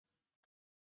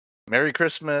Merry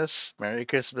Christmas. Merry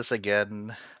Christmas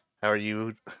again. How are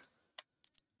you?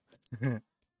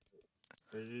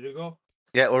 Ready to go?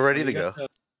 Yeah, we're Oh, ready you to got go. the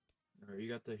you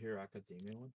got the Hero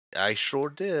Academia one. I sure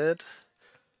did.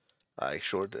 I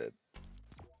sure did.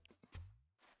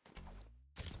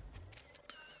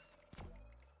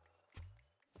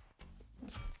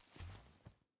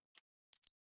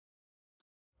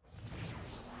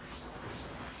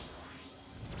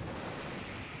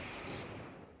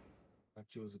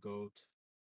 That was a goat.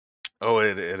 Oh,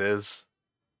 it is.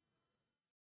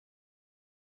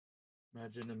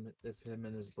 Imagine him if him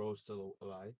and his bro still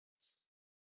alive.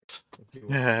 If he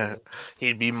works together.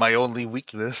 He'd be my only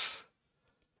weakness.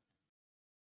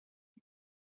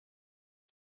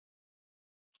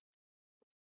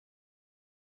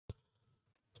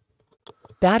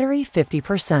 Battery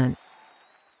 50%.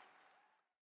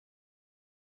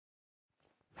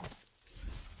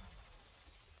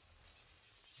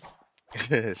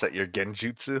 Is that your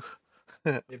genjutsu?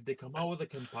 If they come out with a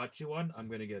Kenpachi one, I'm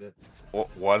gonna get it.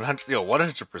 100,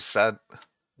 100%.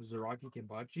 Zaraki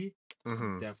Kenpachi, I'm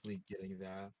Mm-hmm. definitely getting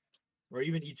that. Or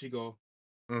even Ichigo.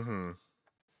 Mm-hmm.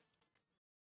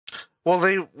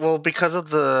 Well, because of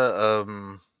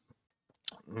the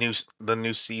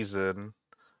new season,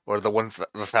 or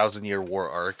the Thousand Year War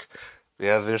arc.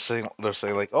 Yeah, they're saying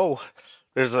like, oh,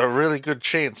 there's a really good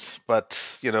chance, but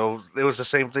it was the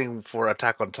same thing for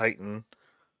Attack on Titan,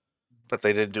 but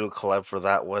they didn't do a collab for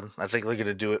that one. I think they're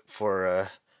gonna do it for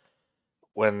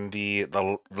when the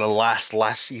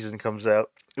last season comes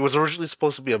out. It was originally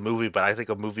supposed to be a movie, but I think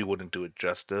a movie wouldn't do it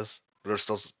justice. There's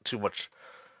still too much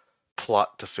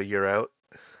plot to figure out.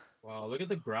 Wow, look at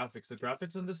the graphics. The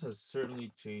graphics on this has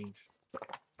certainly changed.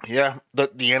 Yeah,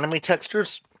 the anime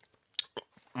textures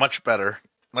much better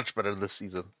this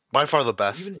season. By far the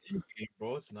best. Even in game,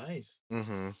 bro, it's nice.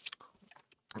 Hmm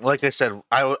Like I said,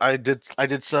 I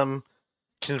did some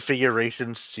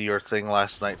configurations to your thing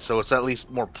last night, so it's at least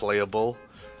more playable.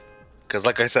 Because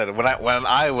like I said, when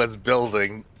I was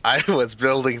building, I was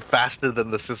building faster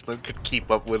than the system could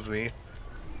keep up with me.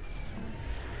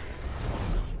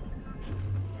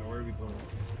 Now, where are we going?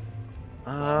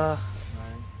 Uh, Boss,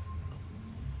 man.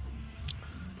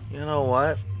 you know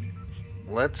what?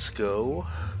 Let's go.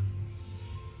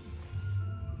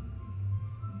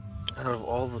 Out of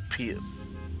all the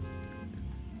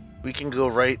we can go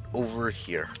right over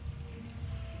here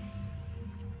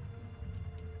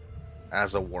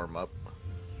as a warm up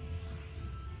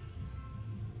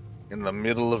in the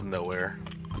middle of nowhere.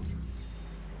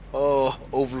 Oh,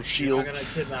 over You're not gonna shields.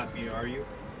 kidnap me, are you?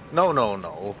 No, no,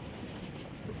 no.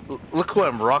 Look who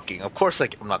I'm rocking. Of course,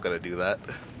 I'm not gonna do that.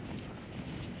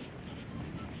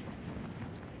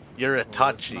 You're Well,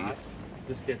 this Itachi. map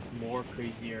just gets more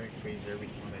crazier and crazier every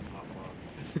time I pop off.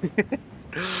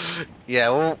 Yeah,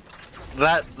 well,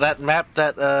 that map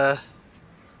that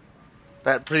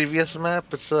previous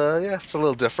map, it's yeah, it's a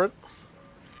little different.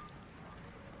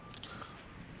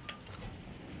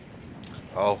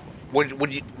 Oh,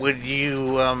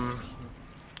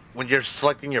 when you're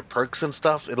selecting your perks and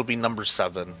stuff, it'll be number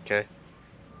 7, okay?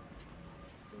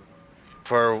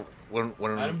 For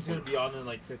Adam's gonna be on in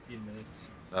like 15 minutes.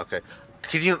 okay.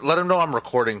 Can you let him know I'm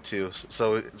recording too,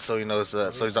 so he knows,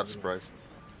 Oh, so he's he's not already on. surprised.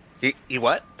 He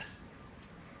what?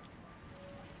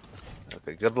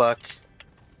 Okay, good luck.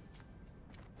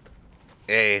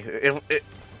 Hey,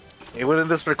 if within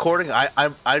this recording,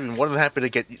 I'd be more than happy to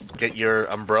get your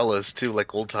umbrellas too,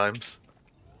 like old times.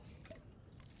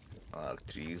 Oh,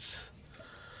 jeez.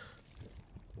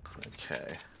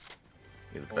 Okay.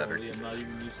 Need a better. Holy, I'm not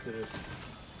even used to this.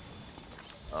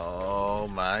 Oh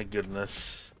my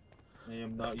goodness. I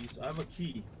am not used to... I have a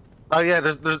key. Oh yeah,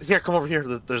 there's here. Come over here.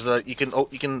 There's a you can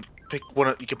pick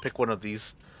you can pick one of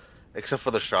these, except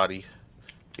for the shoddy.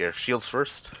 Here, shields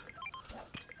first.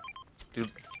 Do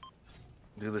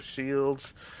do the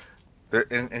shields. There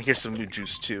and here's some new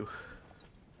juice too.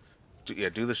 Yeah,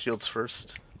 do the shields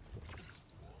first.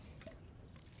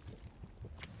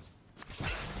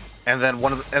 And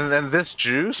then this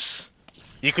juice,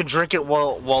 you can drink it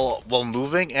while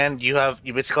moving, and you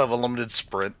basically have a limited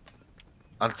sprint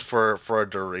for a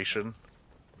duration.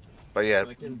 But yeah, So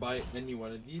I can buy any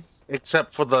one of these.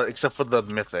 except for the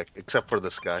mythic, except for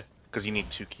this guy, because you need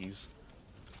 2 keys.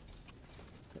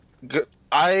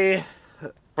 I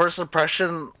first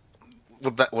impression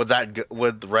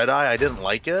with Red Eye, I didn't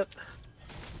like it.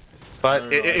 But No,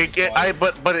 no, no, I just bought it.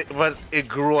 but it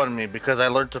grew on me because I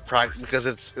learned to practice because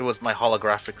it was my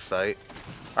holographic sight.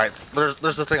 All right,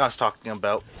 there's the thing I was talking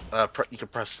about. You can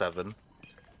press 7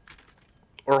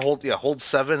 or hold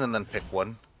 7 and then pick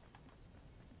one.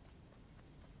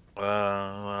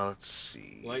 Well, let's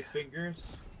see. Light fingers.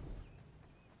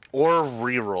 Or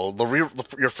reroll.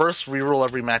 Your first reroll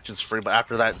every match is free, but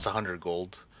after that it's 100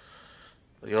 gold.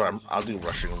 You know, I'll do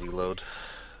rushing reload.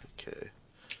 Okay.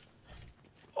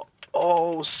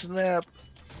 Oh snap!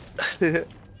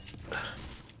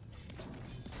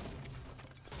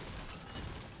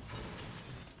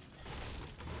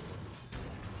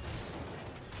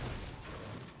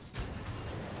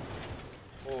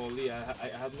 Holy, I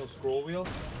have no scroll wheel.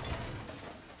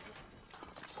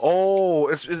 Oh,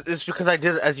 it's because I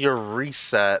did it as your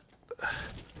reset.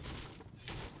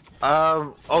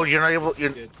 Oh, you're not able.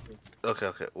 You're okay.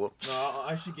 Okay. Whoops. No,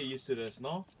 I should get used to this.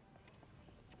 No.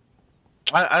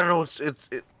 I don't know.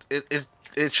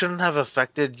 It shouldn't have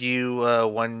affected you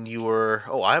when you were.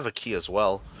 Oh, I have a key as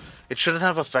well. It shouldn't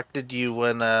have affected you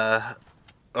when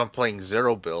I'm playing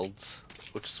zero builds,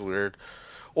 which is weird.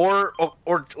 Or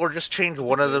just change It's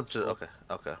one of okay, them it's to. cool. Okay.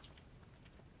 Okay.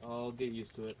 I'll get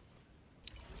used to it.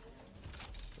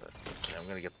 Okay. I'm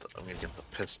gonna get the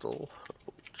pistol.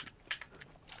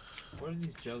 What are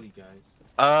these jelly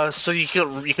guys? So you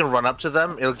can run up to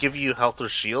them. It'll give you health or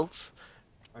shields.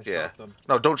 I Yeah. shot them.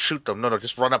 No, don't shoot them. No, no,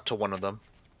 just run up to one of them.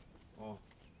 Oh.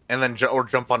 And then or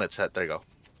jump on its head. There you go.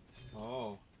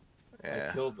 Oh.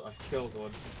 Yeah. I killed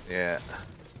one. Yeah.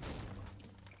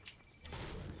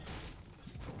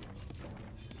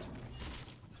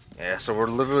 Yeah, so we're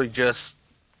literally just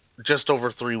over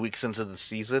 3 weeks into the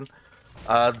season.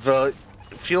 The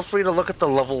Feel free to look at the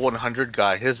level 100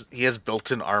 guy. He has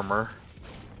built-in armor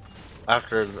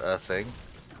after the thing.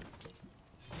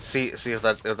 See if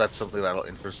that's something that'll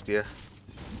interest you.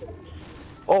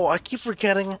 Oh, I keep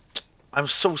forgetting. I'm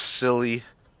so silly.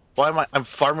 Why am I'm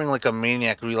farming like a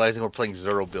maniac, realizing we're playing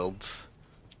zero builds.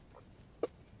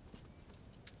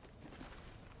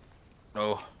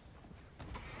 Oh.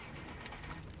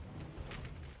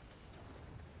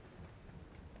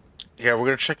 Yeah, we're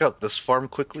gonna check out this farm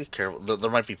quickly. Careful,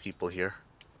 there might be people here.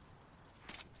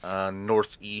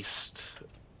 Northeast.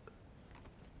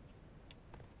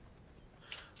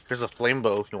 Here's a flame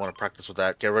bow if you want to practice with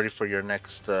that. Get ready for your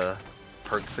next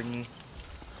perk thingy.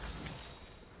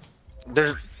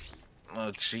 There's,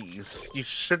 oh jeez, you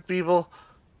should be able,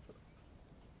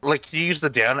 like, you use the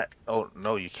down. Oh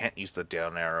no, you can't use the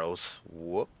down arrows.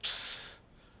 Whoops.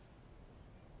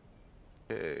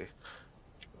 Okay.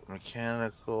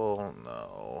 Mechanical,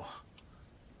 no.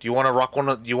 Do you want to rock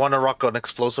do you want to rock an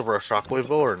explosive or a shockwave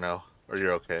bow or no? Or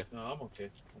you're okay? No, I'm okay.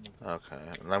 Okay,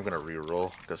 and I'm gonna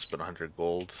reroll. Gotta spend 100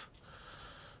 gold.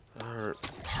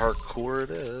 Parkour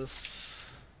it is.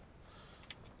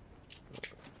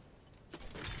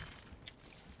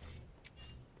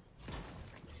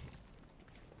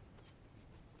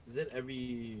 Is it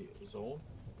every zone?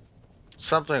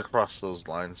 Something across those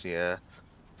lines, yeah.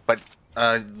 But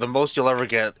the most you'll ever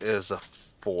get is a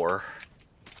 4.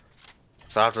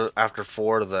 So after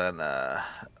 4, then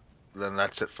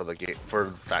that's it for the game,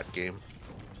 for that game.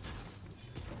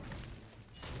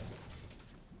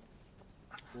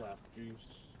 Lap juice.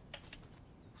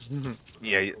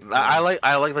 Yeah, I like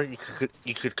that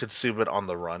you could consume it on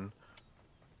the run.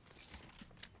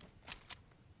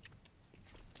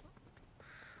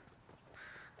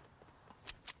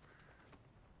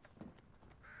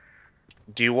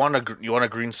 Do you want a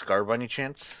green scar by any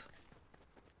chance?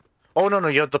 Oh no,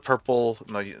 you have the purple.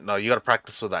 No, you gotta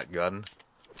practice with that gun.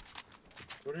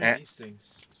 What are these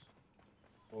things?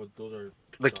 Oh, those are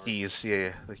the darts. keys.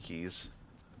 Yeah, the keys.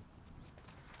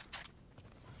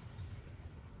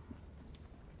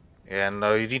 Yeah,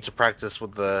 no, you need to practice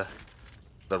with the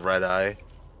red eye,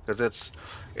 because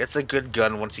it's a good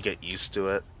gun once you get used to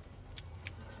it.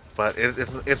 But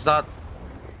it's not.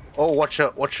 Oh, watch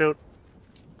out! Watch out!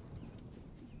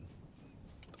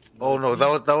 Oh no,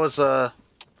 that was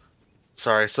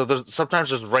sorry. So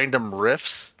sometimes there's random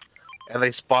rifts, and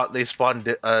they spawn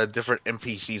different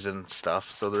NPCs and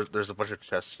stuff. So there's a bunch of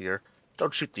chests here.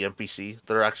 Don't shoot the NPC.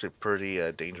 They're actually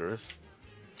pretty dangerous.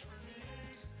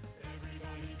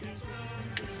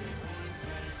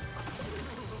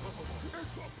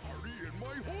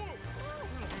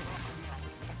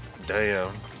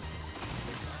 Damn.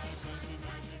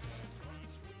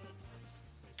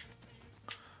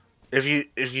 If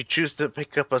you choose to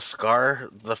pick up a scar,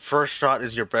 the first shot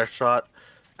is your best shot.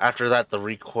 After that, the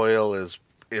recoil is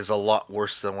a lot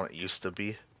worse than what it used to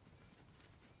be.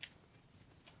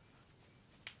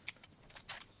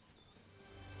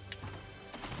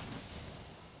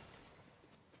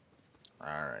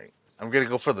 Alright. I'm gonna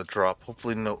go for the drop.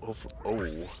 Hopefully no...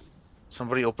 oh.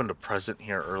 Somebody opened a present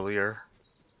here earlier.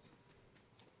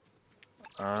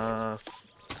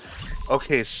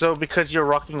 Okay, so because you're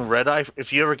rocking red eye,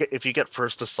 if you get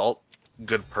first assault,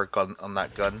 good perk on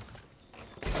that gun.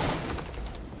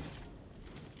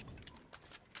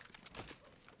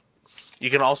 You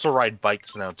can also ride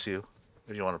bikes now too,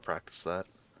 if you want to practice that.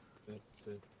 That's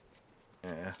it.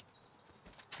 Yeah.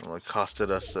 Well, it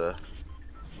costed us a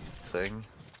thing.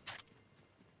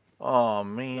 Oh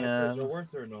Snipers are man.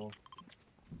 worth it or no?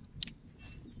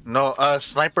 No,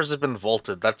 snipers have been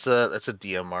vaulted. That's a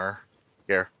DMR.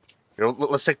 Here. Here,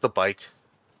 let's take the bike.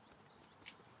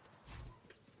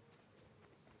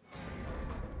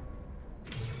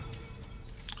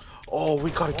 Oh,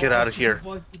 we gotta Oh, get I out of see here.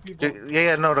 people, I see Yeah, people.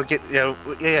 yeah, no, no, get, yeah,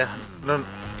 yeah, yeah. No,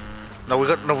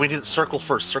 no, we need circle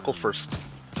first, circle first.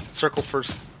 Circle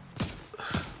first,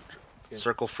 Okay.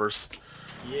 circle first.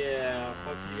 Yeah,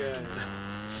 fuck you guys.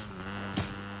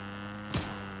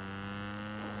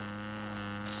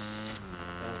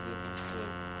 This is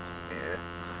sick. Yeah.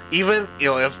 Even,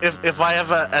 if I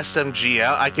have a SMG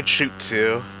out, I could shoot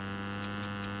too.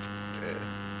 Yeah.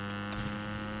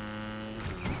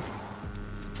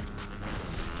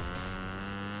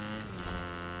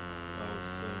 Oh,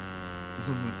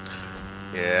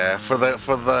 Yeah, for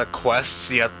the quests,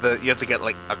 you have to get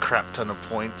like a crap ton of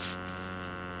points.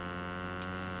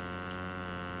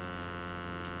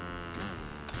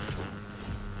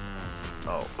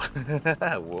 Oh,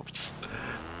 whoops.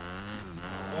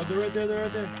 oh, they're right there, they're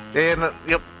right there. Yeah, no,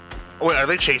 yep. Wait, are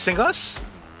they chasing us?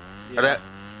 Are Yeah. that?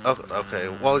 Oh, okay.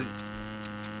 Well,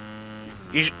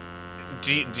 you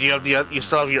do you have you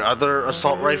still have your other Oh,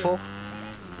 assault here, here. rifle?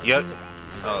 I Yep. seen it.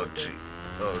 Yeah, Oh right there. gee.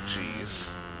 Oh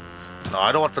jeez. No,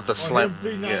 I don't want them to Oh, I hit slam. him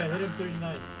 39, I Yeah. hit him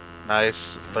 39.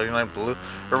 Nice. 39 blue.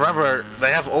 Remember,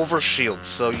 they have overshield,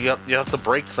 so you have to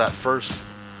break that first.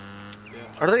 Yeah,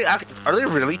 Are they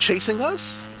really chasing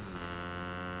us?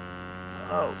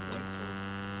 Oh, I think so.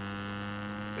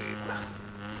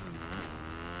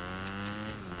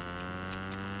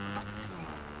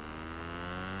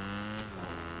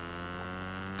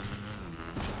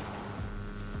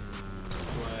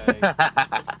 wait.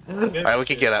 Swag. Alright, we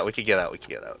can get out. We can get out. We can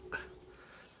get out.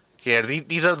 Yeah,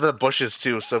 these are the bushes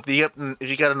too. So if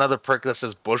you get another perk that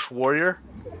says Bush Warrior,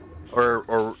 or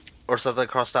or or something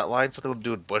across that line, something to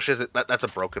do with bushes, that's a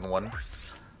broken one.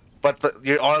 But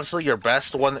honestly, your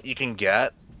best one that you can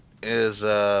get is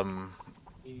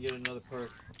You can get another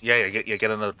perk. yeah, you get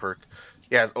another perk.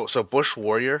 Yeah, oh, so Bush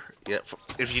Warrior, yeah,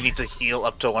 if you need to heal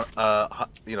up to one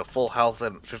full health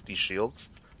and 50 shields,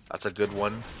 that's a good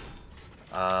one.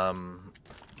 Um,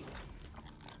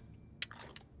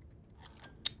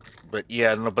 but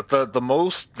yeah, no, but the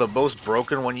most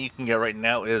broken one you can get right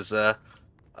now is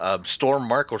Storm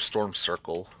Mark or Storm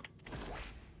Circle.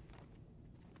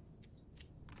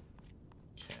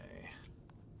 Okay.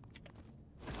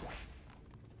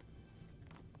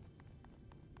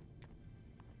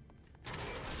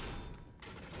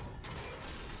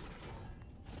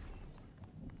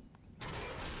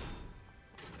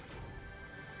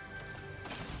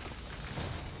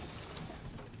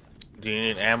 Do you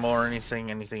need ammo or anything?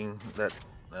 Anything that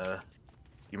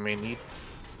you may need?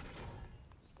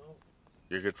 Oh,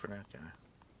 You're good for now. Okay.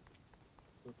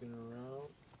 looking around.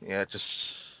 Yeah,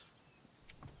 just.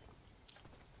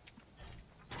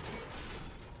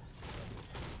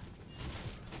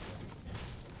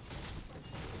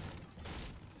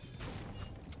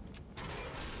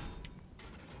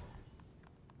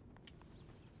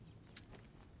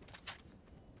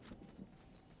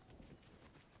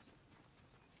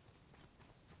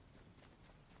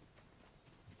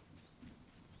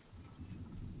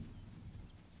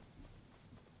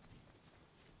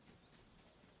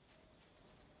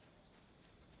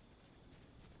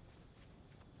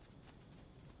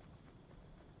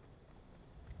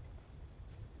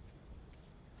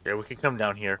 Yeah, we can come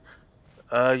down here.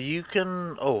 You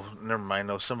can. Oh, never mind.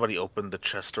 No, somebody opened the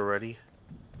chest already.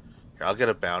 Here, I'll get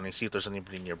a bounty. See if there's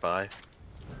anybody nearby.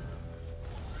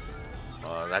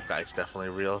 That guy's definitely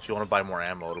real. If you want to buy more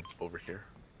ammo, over here.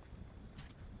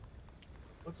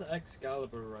 What's an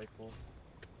Excalibur rifle?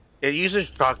 It uses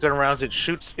shotgun rounds. It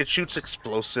shoots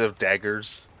explosive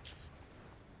daggers.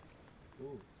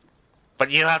 Ooh.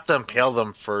 But you have to Sounds impale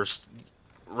them first.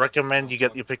 Recommend oh,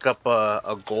 fuck. you pick up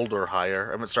a gold or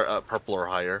higher. I mean, sorry, purple or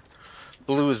higher.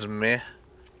 Blue is meh,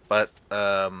 but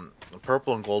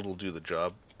purple and gold will do the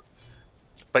job.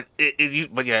 But it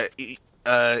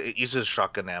uses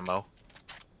shotgun ammo.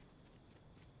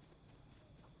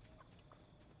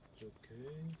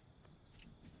 Okay.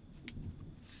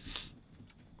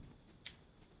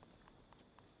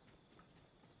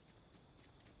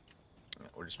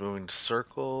 We're just moving to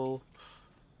circle.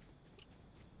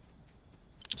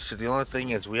 So the only thing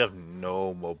is we have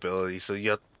no mobility, so we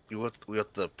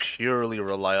have to purely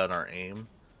rely on our aim.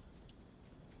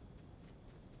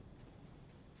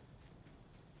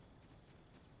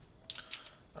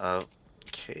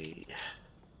 Okay.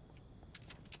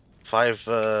 Five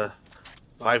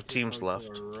Five to teams to left.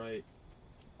 our right.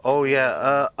 Oh yeah,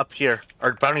 Uh, up here.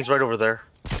 Our bounty's right over there.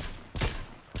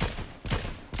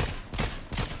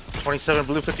 27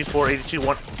 blue, 54, 82,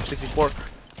 164.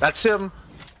 That's him.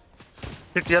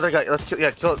 Hit the other guy. Let's kill.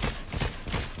 Yeah, kill it.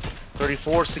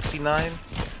 34, 69,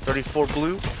 34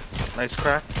 blue. Nice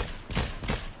crack.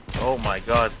 Oh my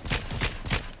god.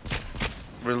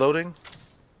 Reloading.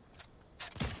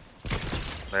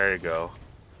 There you go.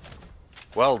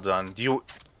 Well done.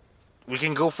 We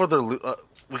can go for the loot.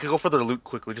 We can go for the loot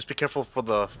quickly. Just be careful for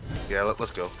the. Yeah,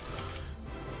 let's go.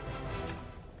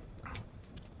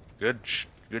 Good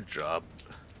job.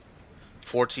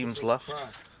 4 teams left.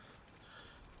 Crack.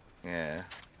 Yeah.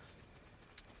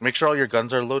 Make sure all your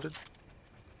guns are loaded.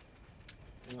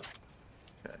 Yeah.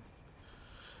 Okay.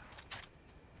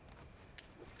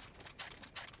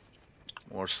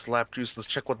 More slap juice. Let's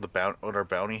check what what our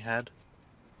bounty had.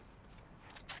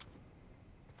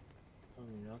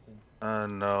 Probably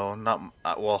nothing. No, not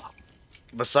well.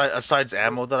 Besides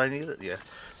ammo that I needed, yeah.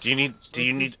 Do you need?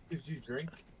 Gives you drink.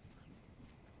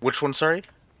 Which one? Sorry.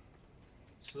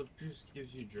 Slip juice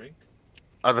gives you drink.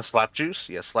 The slap juice.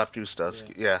 Yeah, slap juice does.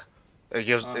 Yeah. It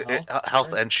gives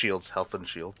health and shields. Health and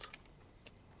shields.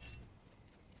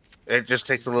 It just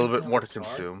takes a little bit more to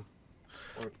consume.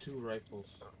 Or 2 rifles.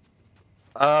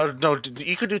 No,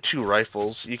 you could do 2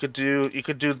 rifles. You could do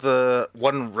the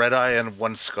 1 red eye and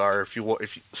 1 scar if you want.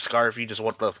 If you just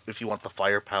want the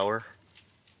firepower.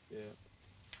 Yeah.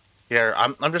 Here,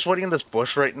 I'm just waiting in this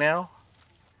bush right now,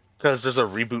 because there's a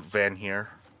reboot van here.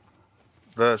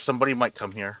 Somebody might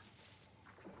come here.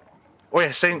 Oh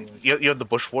yeah, saying you have the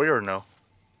bush warrior or no?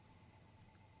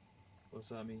 What's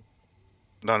that mean?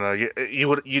 No,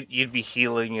 you'd be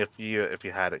healing if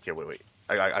you had it. Here, wait.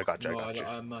 I got you. No, I got you.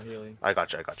 I'm not healing. I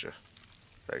got you.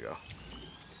 There you go.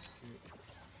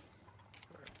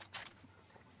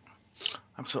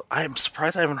 I'm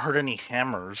surprised I haven't heard any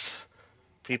hammers.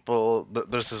 People,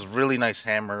 there's this really nice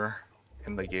hammer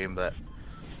in the game that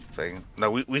thing.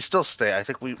 No, we still stay. I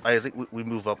think we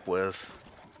move up with.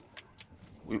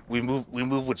 We move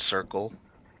with circle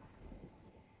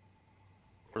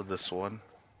for this one.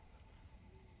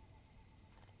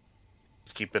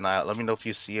 Just keep an eye out. Let me know if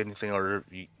you see anything, or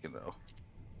you know,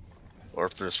 or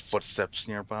if there's footsteps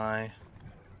nearby.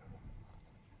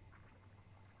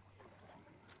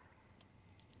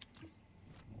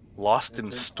 Lost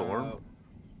in storm.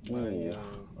 Ooh.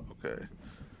 Okay.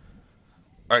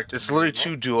 All right, it's literally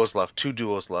 2 duos left. 2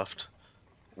 duos left.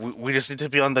 We just need to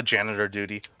be on the janitor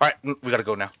duty. All right, we gotta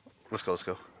go now. Let's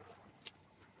go.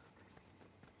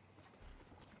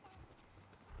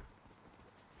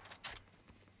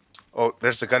 Oh,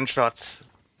 there's the gunshots.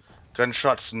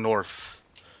 Gunshots north,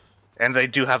 and they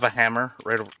do have a hammer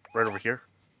right over here.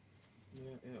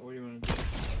 Yeah. What do you want to do?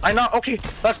 I know. Okay,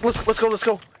 let's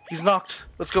go. He's knocked.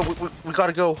 Let's go. We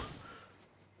gotta go.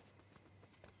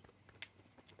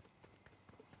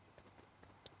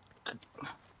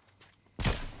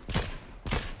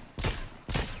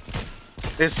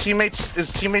 His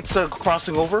teammates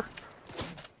crossing over.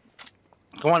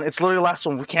 Come on, it's literally the last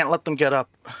one. We can't let them get up.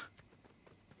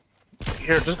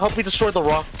 Here, just help me destroy the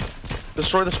rock.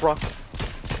 Destroy this rock.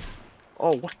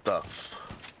 Oh, what the f...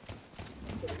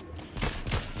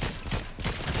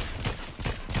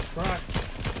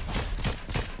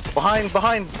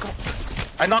 Behind!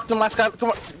 I knocked him last guy.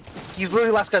 Come on. He's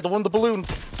literally last guy, the one with the balloon.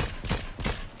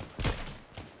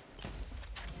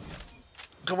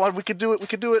 Come on, we can do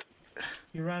it.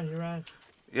 He ran.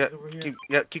 Yeah,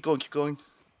 keep going.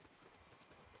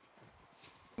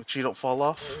 Make sure you don't fall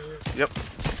off. Yep.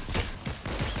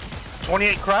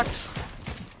 28 cracked.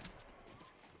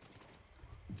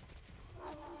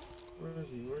 Where is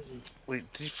he?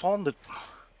 Wait, did he fall on the...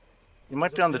 He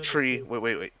might be on the tree.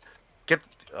 Wait.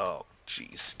 Oh,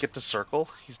 jeez. Get the circle.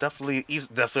 He's definitely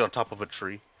on top of a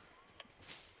tree.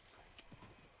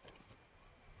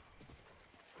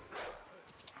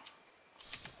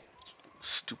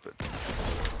 Stupid.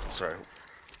 Sorry.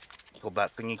 Kill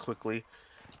that thingy quickly.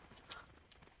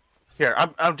 Here,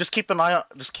 I'm just keep an eye on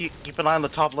keep an eye on the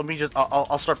top. Let me just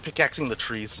I'll start pickaxing the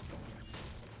trees.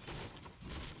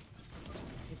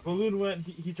 His balloon went.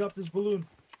 He dropped his balloon.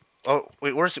 Oh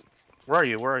wait, where are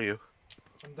you?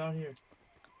 I'm down here.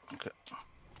 Okay.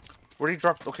 Where did he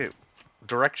drop? Okay,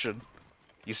 direction.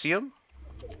 You see him?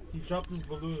 He dropped his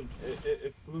balloon.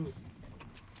 It flew.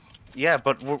 Yeah,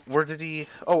 but where did he?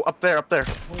 Oh, up there. Wait.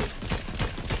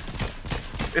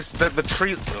 It's the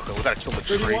tree. Okay, we gotta kill the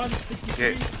tree. 31, 63.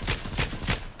 Yeah.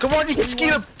 Come on, you can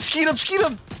skeet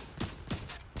him!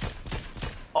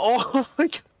 Oh my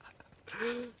god.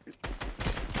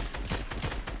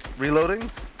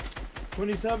 Reloading.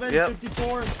 27, Yep.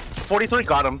 54. 43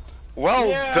 got him. Well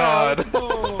Yeah, done. let's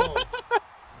go.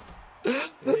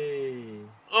 Hey.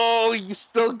 Oh, you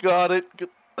still got it.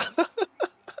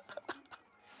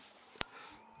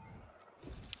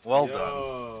 Well done.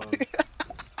 Yo.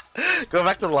 Go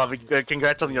back to the lobby. Let's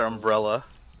Congrats on your go. umbrella.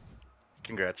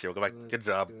 Congrats, yo. Go back. Good Let's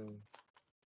job. go.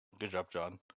 Good job,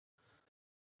 John.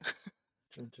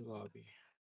 Turn to lobby.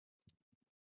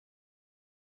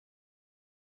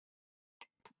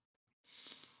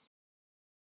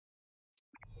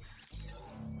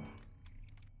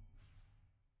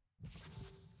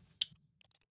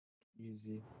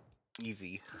 Easy.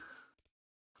 Easy.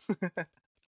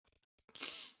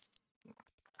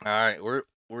 All right,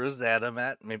 where's Adam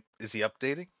at? Maybe, is he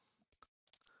updating?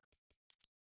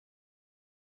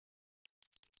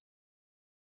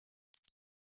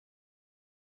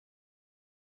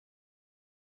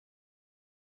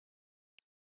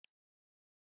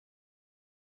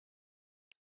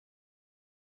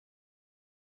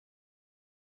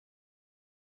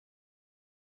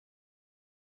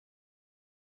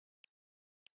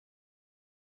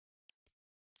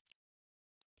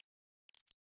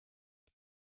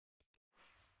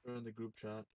 We're in the group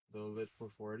chat. The lit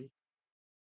 440.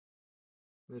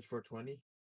 Lit 420.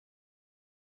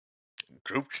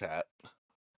 Group chat.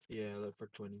 Yeah, lit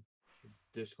 420.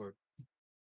 Discord.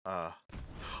 Uh.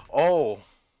 Oh.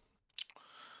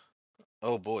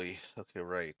 Oh boy. Okay,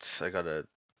 right. I gotta.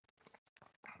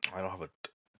 I don't have a.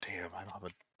 Damn, I don't have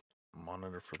a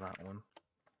monitor for that one.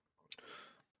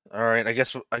 All right, I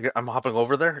guess I'm hopping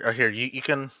over there. Here, you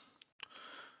can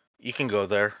go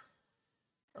there.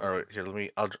 All Okay. right, here, let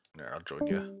me. I'll join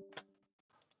you.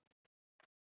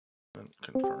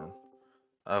 Confirm.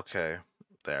 Okay,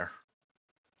 there.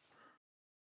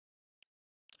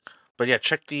 But yeah,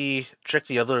 check the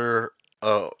other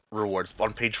rewards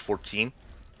on page 14.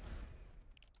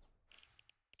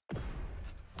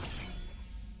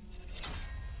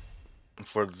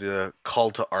 For the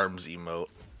call to arms emote.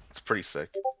 It's pretty sick.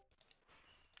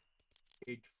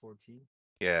 Page 14.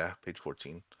 Yeah, page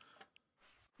 14.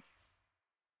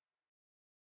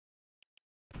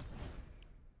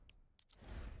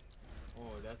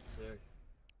 Oh, that's sick.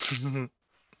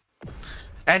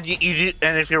 And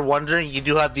and if you're wondering, you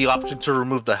do have the option to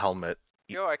remove the helmet.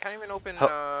 Yo, I can't even open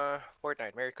Hel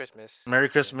Fortnite. Merry Christmas. Merry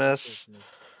Merry Christmas. Christmas.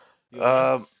 Yo,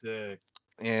 that's Um, sick.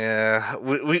 yeah,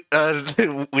 we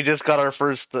just got our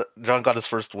first. John got his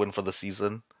first win for the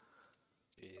season.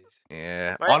 Jeez.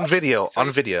 Yeah, My, on video, so on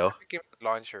you can video. pick a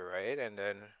launcher, right? And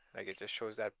then like it just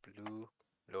shows that blue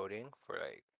loading for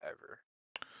like ever.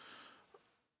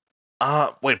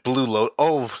 Wait, blue load.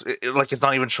 Oh, like it's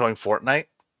not even showing Fortnite,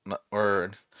 no,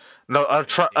 or no. Let me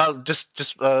Try. see.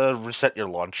 Just reset your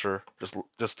launcher.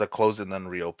 Just close and then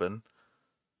reopen.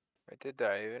 I did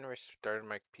that. I even restarted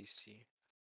my PC.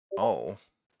 Oh,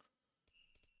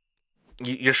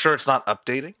 you're sure it's not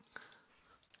updating?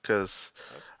 Because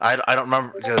Nope. I don't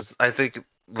remember. Because I think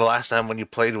the last time when you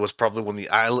played was probably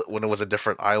when it was a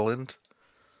different island.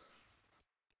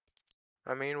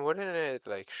 I mean, wouldn't it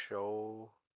like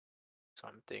show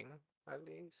something at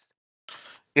least?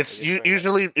 Like It's it's showing like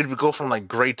usually it would go from like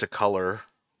gray to color.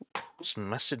 Who's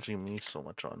messaging me so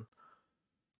much on?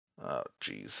 Oh,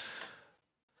 jeez.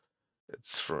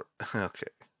 It's for okay.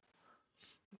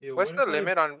 Yo, what's what the if I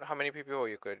limit on how many people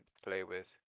you could play with?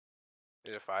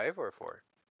 Is it 5 or 4?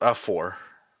 Four,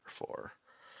 four,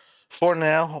 four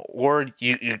now. Or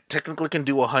you technically can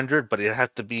do 100, but it has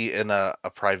to be in a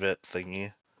private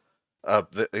thingy.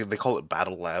 They call it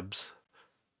battle labs.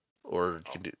 Or you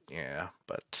Oh. can do yeah,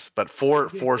 but four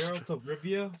get four. Geralt of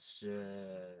Rivia?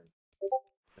 Shit.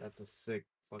 That's a sick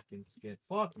fucking skin.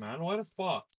 Fuck, man. What the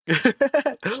fuck?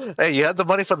 Hey, you have the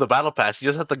money for the battle pass. You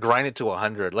just have to grind it to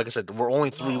 100. Like I said, we're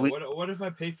only 3 weeks. What if I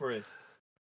pay for it?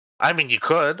 I mean, you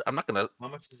could. I'm not gonna, How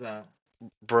much is that?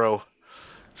 bro.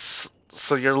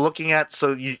 So you're looking at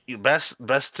you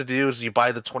best to do is you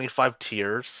buy the 25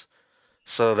 tiers.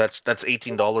 So that's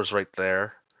 $18 right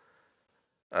there.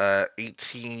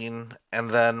 18, and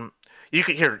then you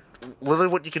can here. Literally,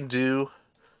 what you can do.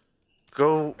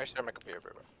 Go. I start my computer,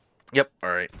 bro. Yep. All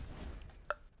right.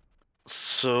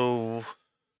 So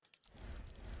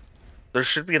there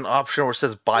should be an option where it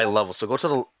says buy level. So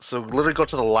literally go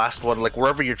to the last one, like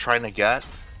wherever you're trying to get,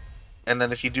 and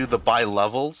then if you do the buy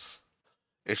levels,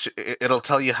 it'll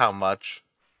tell you how much.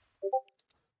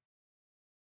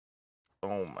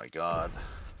 Oh my god.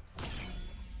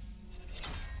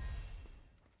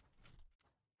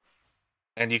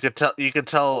 And you could tell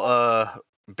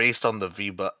based on the V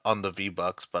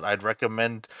bucks, but I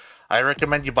recommend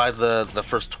you buy the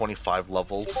first 25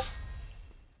 levels.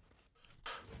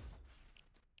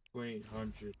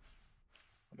 2800.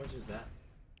 How much is that?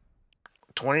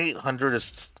 2800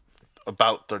 is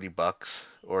about $30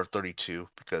 or 32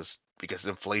 because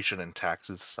inflation and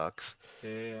taxes sucks.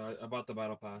 Okay, I bought the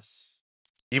battle pass.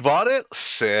 You bought it?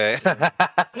 Sick.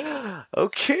 Yeah.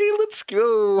 Okay, let's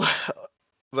go.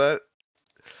 That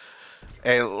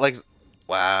hey, like,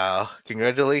 wow,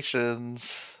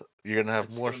 congratulations. You're gonna I have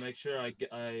just more. gotta make sure I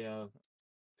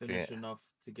Yeah. finish enough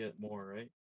to get more, right?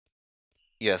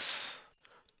 Yes.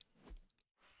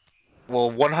 Well,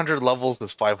 100 levels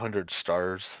is 500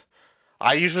 stars.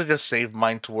 I usually just save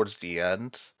mine towards the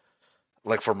end,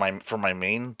 like for my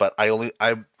main. But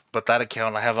that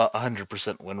account I have a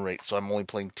 100% win rate, so I'm only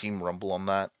playing Team Rumble on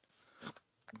that,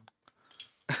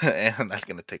 and that's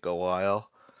gonna take a while.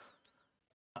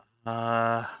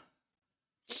 Uh,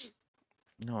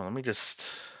 no, let me just see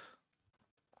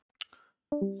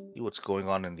what's going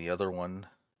on in the other one.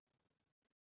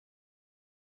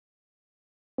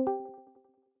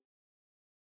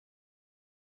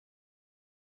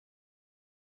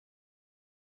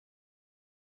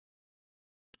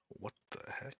 What the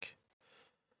heck?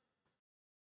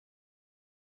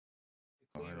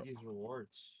 Oh, I Claim don't. these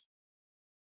rewards.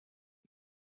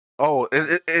 Oh,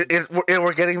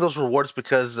 we're getting those rewards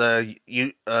because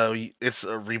it's a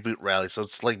reboot rally, so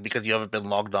it's like because you haven't been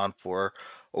logged on for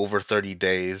over 30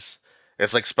 days.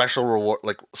 It's like special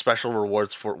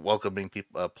rewards for welcoming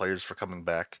people players for coming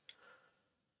back.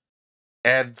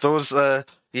 And those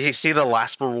you see the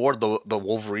last reward, the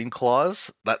Wolverine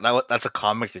claws, that's a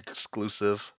comic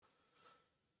exclusive.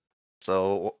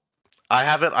 So I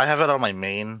have it on my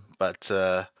main, but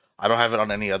I don't have it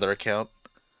on any other account.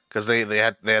 Because they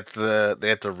had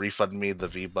to refund me the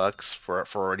V-Bucks for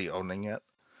already owning it.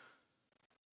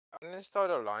 Uninstall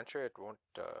the launcher, it won't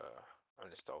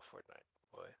uninstall Fortnite.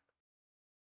 Boy.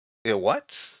 Yeah,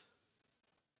 what?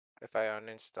 If I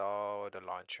uninstall the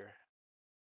launcher.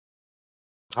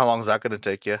 How long is that gonna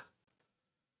take you?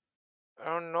 I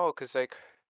don't know, cause like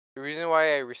the reason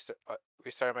why I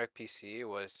restarted my PC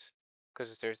was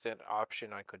because there's an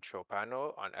option on control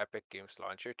panel on Epic Games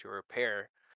Launcher to repair.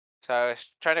 So I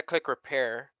was trying to click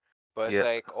repair, but it's Yeah,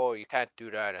 like, oh, you can't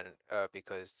do that, and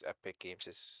because Epic Games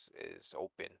is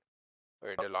open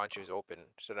or the launcher is open.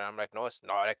 So then I'm like, no, it's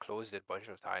not. I closed it a bunch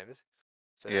of times.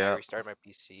 So then I yeah, restarted my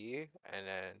PC, and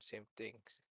then same thing.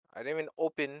 I didn't even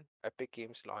open Epic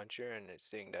Games Launcher, and it's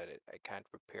saying that I can't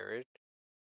repair it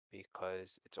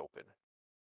because it's open.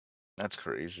 that's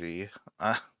crazy.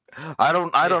 I, I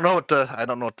don't Yeah. know what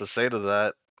to say to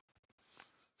that.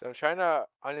 So I'm trying to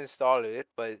uninstall it,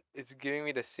 but it's giving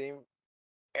me the same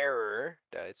error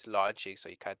that it's launching, so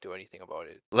you can't do anything about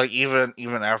it. Like even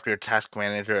after your task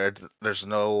manager, there's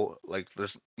no like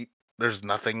there's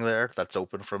nothing there that's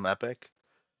open from Epic.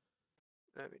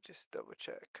 Let me just double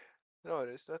check. No,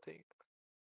 there's nothing.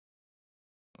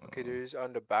 Okay, Mm, there's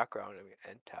on the background. Let me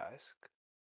end task.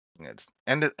 yeah, just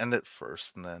end it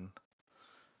first, and then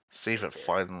save it Repair.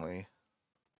 finally.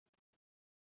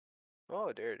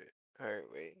 Oh, there it is.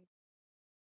 Alright, wait.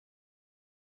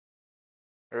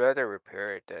 I'd rather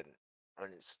repair it than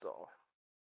uninstall.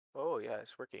 Oh yeah,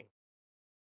 it's working.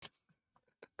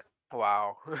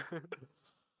 Wow.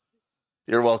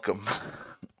 You're welcome.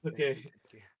 Thank you, Okay,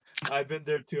 thank you. I've been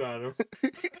there too, Adam.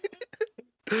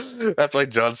 That's why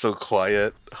John's so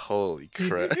quiet. Holy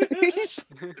crap.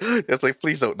 It's like,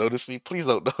 please don't notice me. Please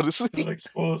don't notice Don't me.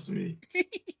 expose me.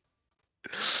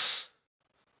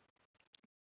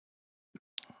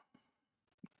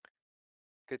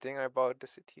 Good thing I bought the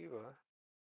sativa.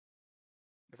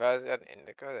 If I was an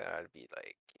indica, then I'd be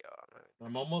like, yeah,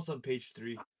 I'm almost on page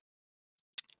 3.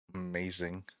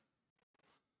 Amazing.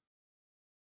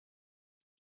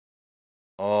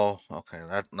 Oh, okay.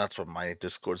 That's what my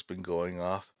Discord's been going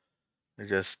off. They're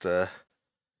just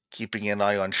keeping an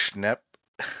eye on Schnepp.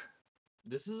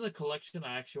 This is a collection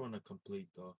I actually want to complete,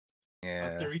 though. I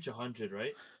have to Yeah. reach 100,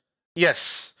 right?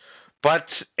 Yes.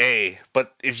 But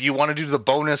if you want to do the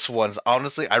bonus ones,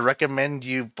 honestly, I recommend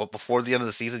but before the end of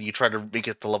the season, you try to make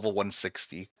it to level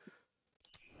 160.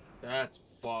 That's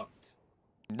fucked.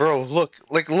 Bro,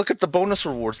 look at the bonus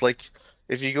rewards. Like,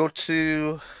 if you go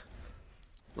to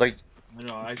like I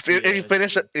know, I see if it. you I see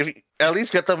finish it, it. if you at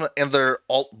least get them in their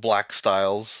alt black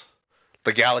styles,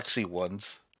 the galaxy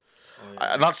ones. Oh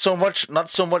yeah. Not so much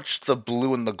the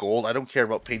blue and the gold. I don't care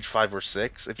about page 5 or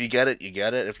 6. If you get it, you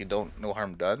get it. If you don't, no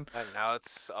harm done. and now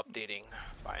it's updating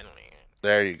finally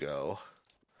There you go.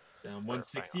 Damn, for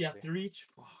 160 you have finally. to reach?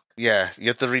 Fuck. Yeah, you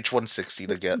have to reach 160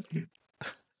 to get.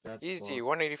 That's Easy, fucked.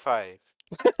 185.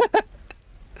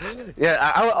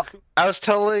 Yeah, I was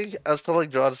telling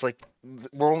John, it's like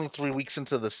we're only 3 weeks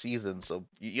into the season, so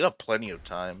you have plenty of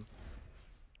time.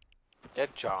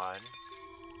 Get John.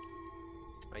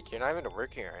 Like, you're not even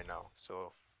working right now,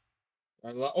 so.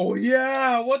 Oh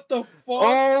yeah, what the fuck?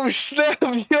 Oh snap!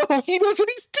 Yo, he knows what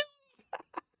he's doing.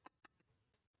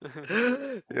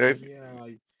 Oh yeah,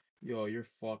 yo, you're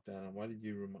fucked, Adam. Why did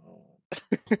you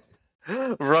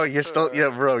remind? Bro, you're still Uh,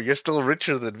 bro, you're still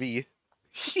richer than me.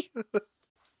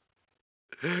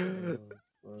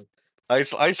 Fuck. I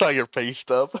saw your pay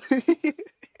stub.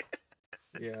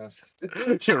 Yeah.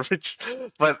 You're rich,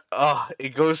 but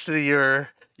it goes to your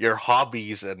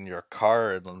hobbies and your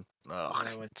car and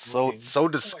Yeah, my so smoking. so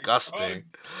Oh my disgusting.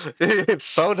 drugs. It's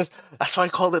so that's why I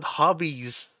called it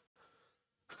hobbies.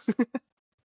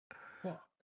 Fuck.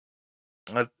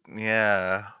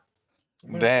 Yeah,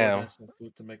 I'm gonna damn. DoorDash some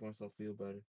food to make myself feel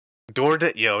better.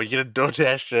 DoorDash, yo, you gonna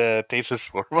DoorDash taste of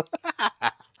shawarma?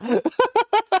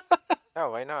 yeah,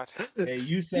 why not? Hey,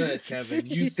 you said it, Kevin.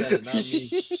 You said it, not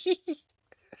me.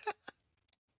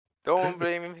 Don't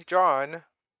blame John.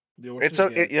 Yo, what should It's I o-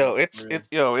 get? it, yo, For it's real? it,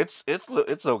 yo,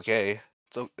 it's okay.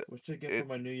 So What should I get for it,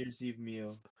 my New Year's Eve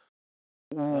meal?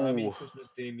 I mean ooh,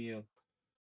 Christmas Day meal.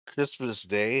 Christmas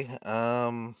Day.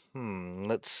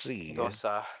 Let's see.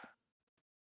 Dosa.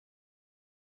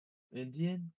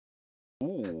 Indian?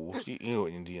 Ooh, you know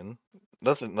Indian.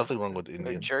 Nothing wrong with Like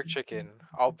Indian. jerk chicken.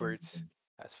 Albert's.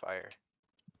 That's fire.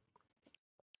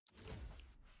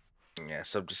 Yeah,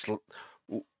 so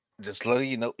ooh, just letting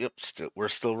you know. Yep, we're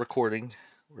still recording.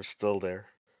 We're still there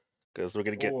because we're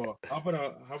gonna get. Oh, how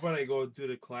about I go do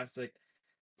the classic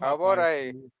How about Popeye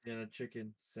I, cheese and a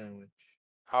chicken sandwich?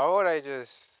 how about I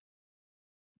just,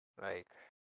 like,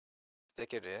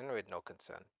 stick it in with no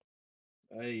consent?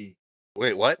 Hey,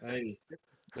 Wait, what? hey,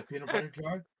 the peanut butter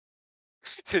jar?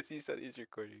 Since he said he's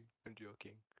recording, I'm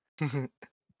joking.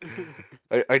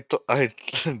 I I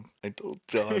told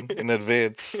John in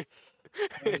advance.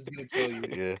 I'm just gonna kill you.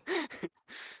 Yeah.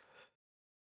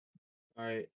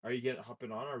 Alright, are you getting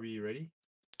hopping on? Are we ready?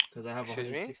 Because I have Excuse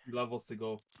me? 160 levels to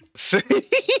go.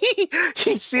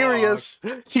 He's Fuck. serious.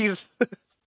 He's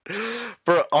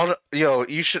bro. Yo,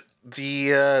 you should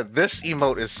this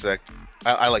emote is sick.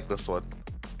 I like this one.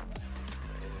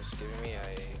 It's just giving me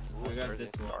a. I Ooh, got 30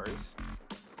 this one.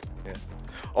 stars.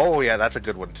 Oh yeah, that's a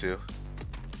good one too.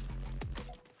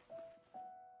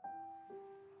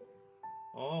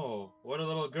 Oh, what a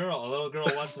little girl. A little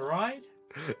girl wants a ride?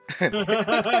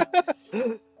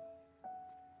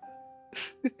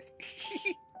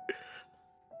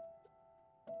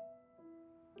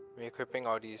 I'm equipping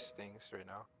all these things right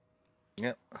now.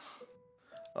 Yep.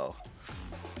 Oh.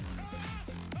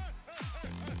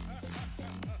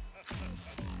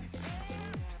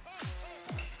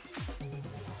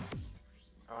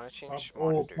 I wanna change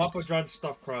Oh, monitors. Papa John's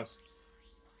stuffed crust.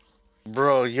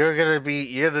 Bro, you're gonna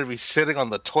be sitting on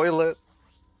the toilet.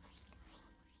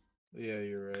 Yeah,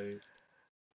 you're right.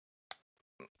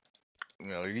 You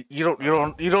know,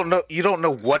 you don't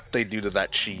know what they do to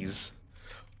that cheese.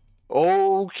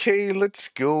 Okay, let's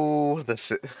go.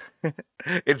 That's it.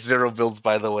 It's zero builds,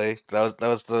 by the way. That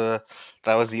was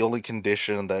the only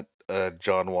condition that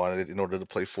John wanted in order to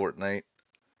play Fortnite.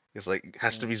 It's like it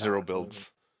has to be zero builds.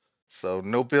 So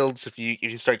no builds. If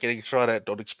you start getting shot at,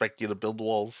 don't expect you to build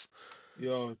walls.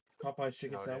 Yo, Popeye's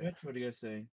chicken Noted. sandwich? What do you guys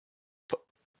say?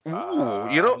 Ooh,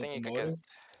 you I know, think you could get Locomotive?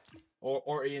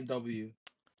 Or A&W?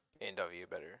 A&W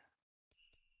better.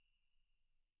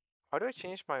 How do I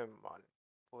change my mon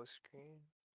full screen?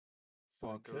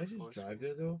 Fuck, can I Windows just full drive screen.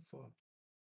 there though? Fuck.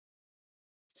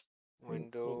 So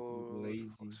Windows full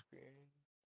lazy. screen.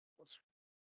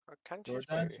 I can't change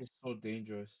my DoorDash is so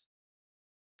dangerous.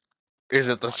 is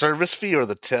it the mod. service fee or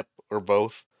the tip or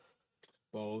both?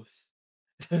 Both.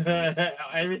 Mm.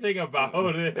 Everything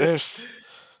about it. If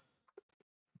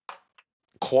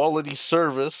quality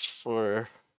service for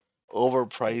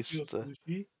overpriced. Tokyo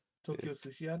Sushi? Tokyo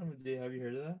Sushi, Adam? Have you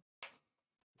heard of that?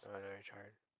 No, no,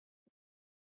 retard.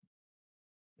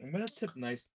 I'm gonna tip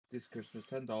nice this Christmas,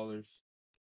 $10.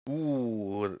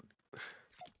 Ooh,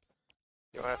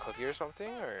 You want a cookie or something,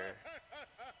 or?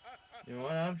 You know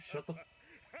what, Adam? Shut the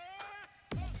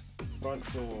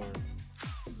front door.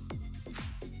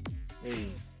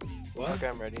 Hey, what? Okay,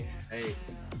 I'm ready. Hey,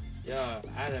 yo,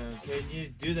 Adam, can you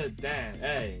do the dance?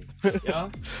 Hey,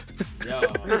 yo,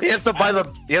 yo. you have to buy the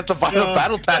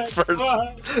battle pass first.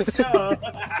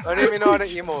 I don't even know how to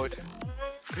emote.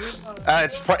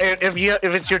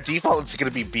 If it's your default, it's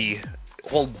gonna be B.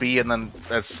 Hold B and then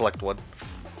select one.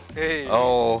 Hey.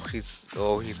 Oh, he's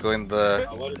going the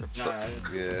What is that?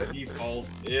 yeah. Default.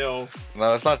 Ew.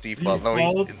 No, it's not default. No,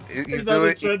 Default? he's He's on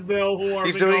the doing treadmill warming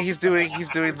he's up.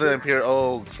 doing the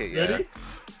imperial. Okay, yeah. Ready?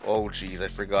 Oh jeez, I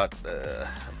forgot.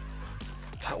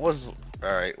 That was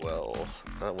Alright, well,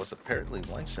 that was apparently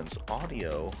licensed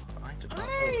audio. I did not know.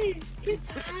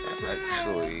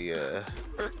 Actually,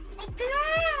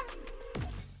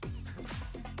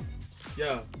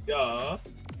 Yeah.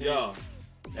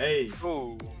 Hey,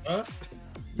 Ooh. huh?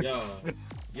 Yeah.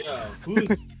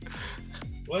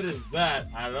 What is that,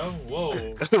 Adam?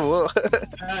 Whoa. Whoa. What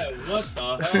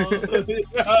the hell?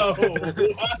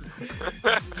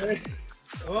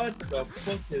 Yo, what the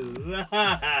fuck is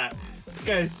that? This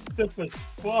guy's stiff as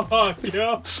fuck,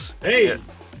 yo. Hey, Yeah.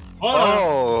 hold on.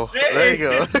 Oh, Hey, there you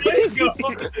go. There you go.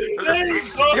 There you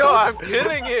go. Yo, I'm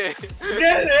killing it.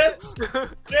 Get it?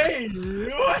 Hey,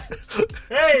 what?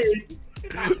 Hey.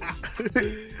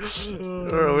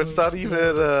 Bro, it's not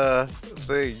even a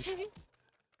thing.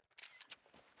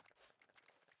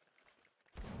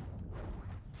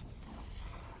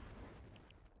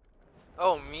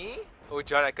 Oh, me? Oh,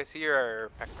 John, I can see your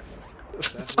Pac-Man.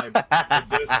 That's my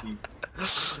Dusty.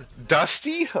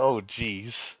 Dusty? Oh,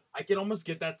 jeez. I can almost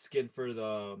get that skin for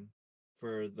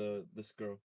this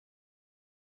girl.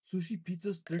 Sushi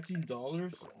pizza's $13.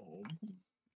 Oh.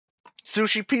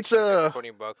 Sushi Like pizza.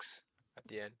 $20 at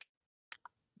the end.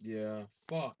 Yeah,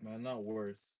 fuck, man, not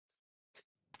worth.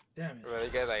 Damn it. Well, you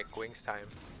get like wings time.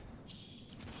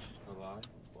 A lie?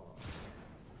 Fuck.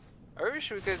 I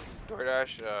wish we could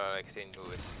DoorDash like St.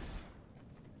 Louis.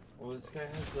 Oh, this guy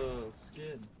has the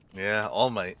skin. Yeah, All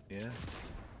Might. Yeah.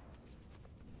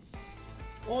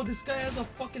 Oh, this guy has a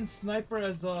fucking sniper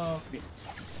as a.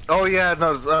 Oh yeah,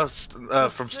 no,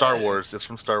 from Star sick. Wars. It's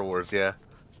from Star Wars. Yeah.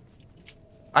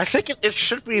 I think it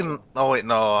should be in. Oh wait,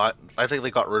 no. I think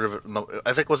they got rid of it. No,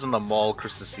 I think it was in the mall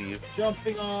Christmas Eve.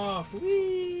 Jumping off.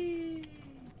 Whee!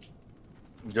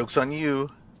 Joke's on you.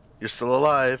 You're still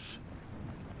alive.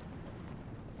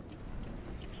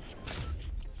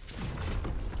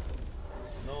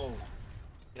 No.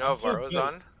 You know I'm so Varro's good.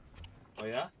 on? Oh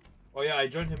yeah? Oh yeah, I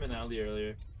joined him in Alley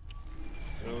earlier.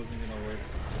 But it wasn't gonna work.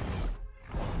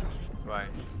 Why?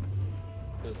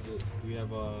 Because we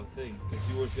have a thing. Because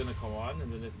you was gonna come on,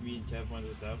 and then if me and Kev went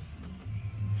with them.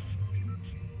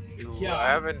 Ooh, I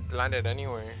haven't landed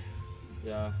anywhere.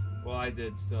 Yeah. Well, I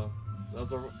did still. That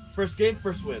was our first game,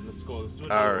 first win. Let's go. Let's do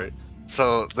it. All right.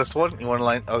 So this one, you want to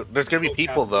line? Oh, there's gonna be Go,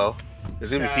 people Captain. though. There's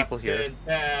gonna be people here.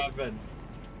 Kevin.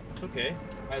 It's okay.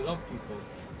 I love people.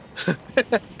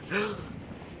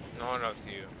 No one loves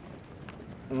you.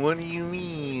 What do you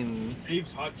mean?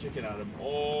 Steve's hot chicken at him.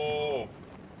 Oh.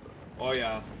 Oh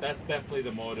yeah. That's definitely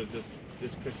the mode of this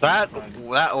Christmas That time.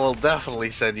 will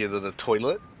definitely send you to the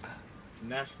toilet.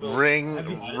 Nashville. Ring. Have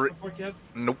you had it before, Kev?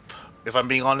 Nope. If I'm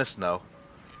being honest, no.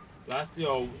 Next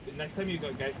time you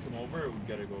guys come over, we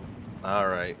gotta go. All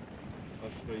right.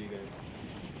 I'll show you guys.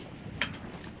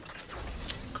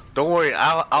 Don't worry.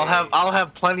 I'll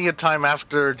have plenty of time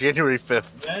after January 5th.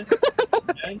 Then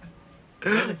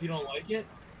if you don't like it,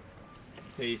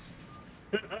 taste.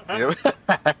 Yep.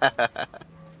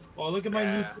 Oh, look at my new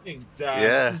Yeah. thing. Damn,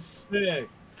 Yeah. This is sick.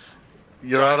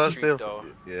 You're on a Giant treat, sail. though.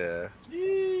 Yeah.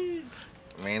 Jeez.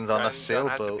 Man's on a John has to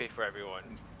sailboat. pay for everyone.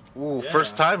 Ooh, Yeah.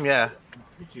 first time, yeah.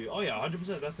 Oh yeah,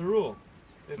 100%. That's the rule.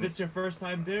 If it's your first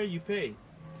time there, you pay.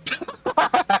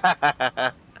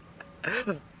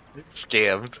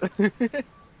 Scammed.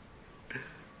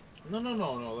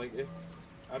 No. Like if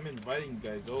I'm inviting you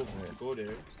guys over to go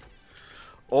there.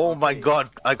 Oh my Okay. god,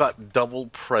 I got double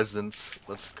presents.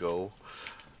 Let's go.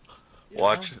 Yeah.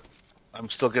 Watch. I'm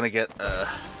still gonna get Better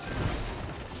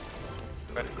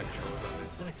controls on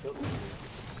It's this. gonna kill me.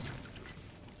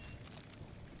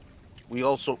 we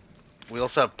also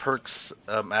have perks,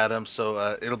 Adam,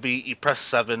 so it'll be you press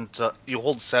 7 to you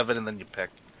hold 7 and then you pick.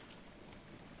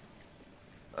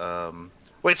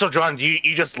 Wait, so John, do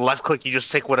you just left click, you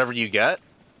just take whatever you get?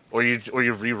 Or you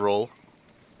re-roll?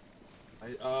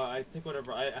 I take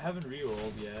whatever. I haven't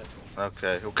re-rolled yet.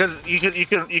 Okay. Because you can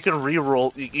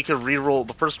re-roll you can re-roll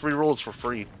the first re-roll is for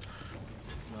free.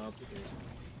 No, it's okay.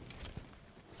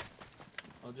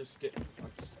 I'll just get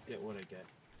what I get.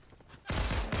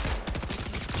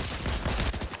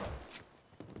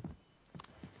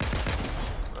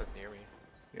 Oh, it's near me.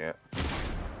 Yeah.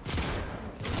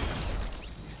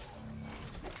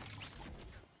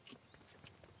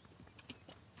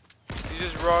 You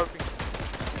just robbed me.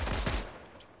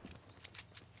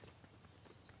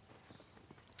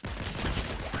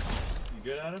 You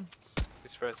good at him?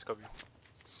 His friends coming.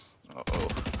 Uh-oh.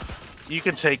 You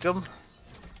can take them.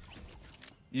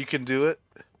 You can do it.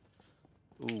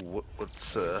 Ooh,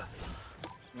 what's I'm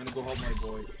gonna go help my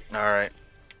boy. Alright.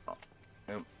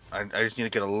 I just need to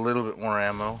get a little bit more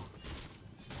ammo.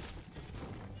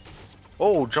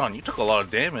 Oh, John, you took a lot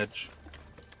of damage.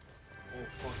 Oh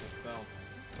fuck! I fell.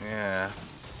 Yeah.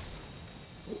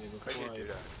 Okay, go How do you do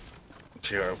that?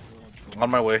 Here, on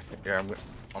my way. Here, I'm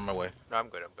on my way. No, I'm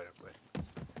good. I'm good. I'm good.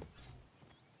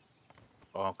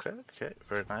 Okay, okay,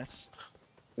 very nice.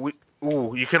 We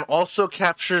ooh, you can also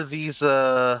capture these.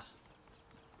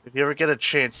 If you ever get a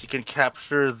chance, you can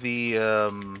capture the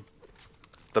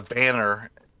banner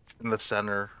in the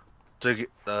center to get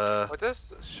What does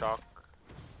the shock?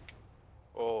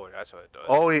 Oh, that's what it does.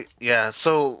 Oh yeah,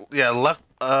 so yeah, left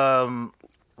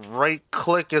right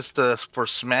click is for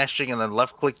smashing, and then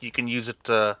left click you can use it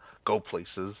to go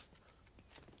places.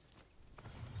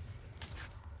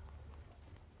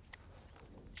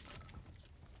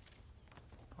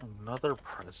 Another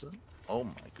present? Oh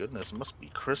my goodness, it must be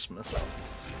Christmas.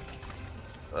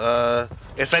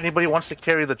 If anybody wants to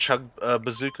carry the chug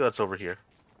bazooka, it's over here.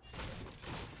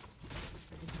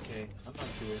 Okay, I'm not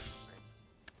sure.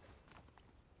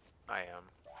 I am.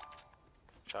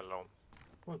 Shalom.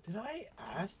 What did I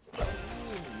ask?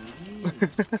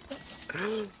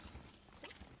 Oh,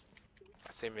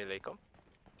 Assalamu alaikum.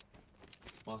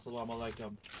 Wassalam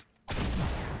alaikum.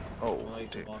 Oh,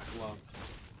 Alaikum damn. wassalam.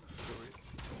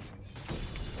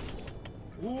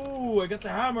 Ooh, I got the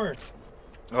hammer.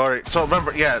 Alright, so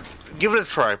remember, yeah, give it a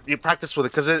try. You practice with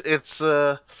it, because it's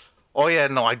oh yeah,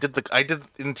 no, I did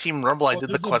in Team Rumble, I Oh, did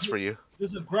the there's quest for you.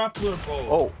 There's a grappler bow.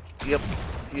 Oh, yep,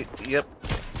 yep.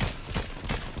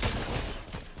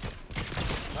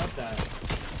 Not that.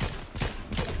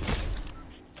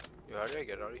 Yo, how do I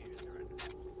get out of here?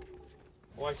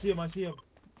 Oh, I see him. I see him.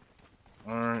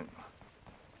 Alright.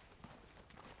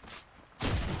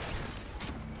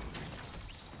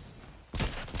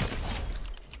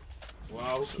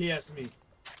 Wow, who KS'd me?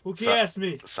 Who KS'd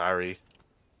me? Sorry.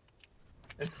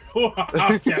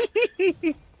 Okay.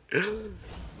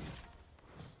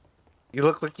 You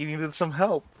look like you needed some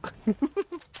help.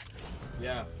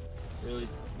 Yeah, really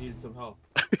needed some help.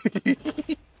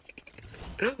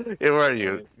 Hey, where are you?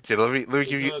 Alright. Okay, let me There's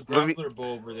give you a grappler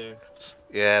bow over there.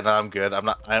 Yeah, no, I'm good. I'm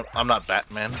not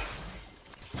Batman.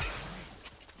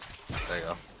 There you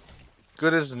go.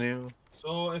 Good as new.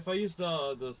 So if I use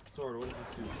the sword, what does this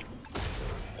do?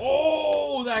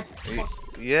 Oh, that.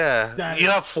 Yeah. That You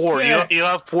is have four. sick. You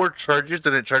have four charges,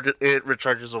 and it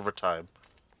recharges over time.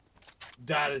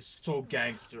 That is so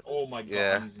gangster. Oh my god,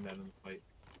 Yeah. I'm using that in the fight.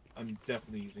 I'm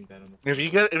definitely using that in the fight. If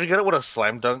you get it with a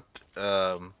slam dunk,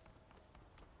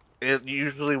 it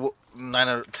usually 9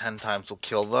 out of 10 times will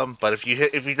kill them. But if you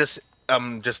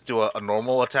just do a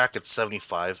normal attack, it's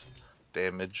 75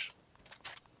 damage.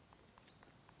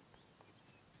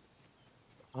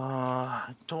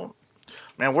 I don't.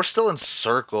 Man, we're still in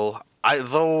circle. I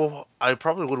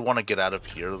probably would want to get out of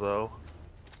here though.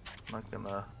 I'm not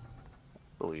gonna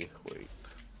really wait.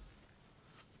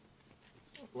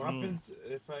 What happens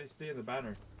if I stay in the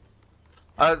banner?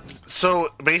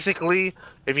 So basically,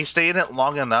 if you stay in it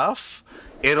long enough,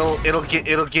 it'll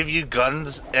give you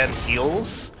guns and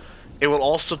heals. It will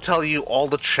also tell you all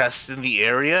the chests in the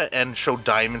area and show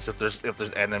diamonds if there's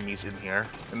enemies in here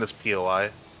in this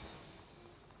POI.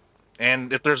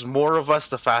 And if there's more of us,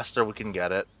 the faster we can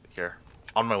get it. Here,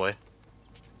 on my way.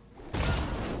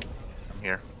 I'm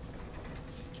here.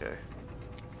 Okay.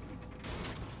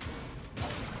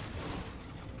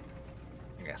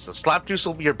 Yeah, so Slapjuice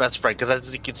will be your best friend, because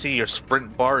as you can see, your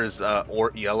sprint bar is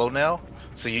or yellow now,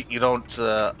 so you don't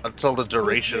until the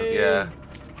duration. Okay. Yeah.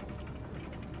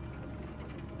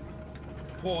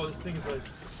 Whoa, this thing is like.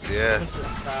 Yeah.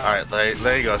 All right,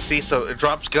 there you go. See, so it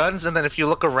drops guns, and then if you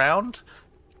look around,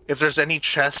 if there's any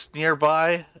chests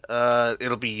nearby,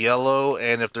 it'll be yellow,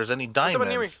 and if there's any There's someone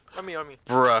near me. diamonds, On me.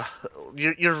 bruh,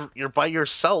 you're by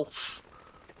yourself.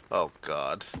 Oh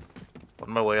God. On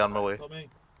my way. On my way. Coming.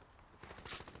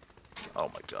 Oh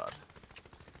my God.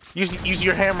 Use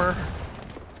your hammer.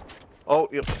 Oh,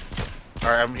 yep.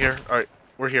 Alright, I'm here. Alright,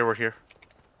 we're here.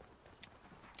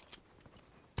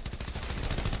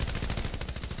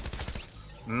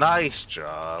 Nice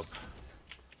job.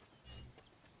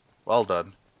 Well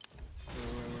done.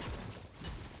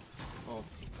 Oh,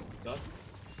 done?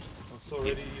 I'm so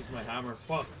ready to use my hammer.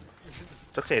 Fuck.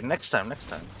 It's okay, next time. I'm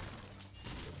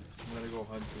gonna go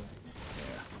hunt you.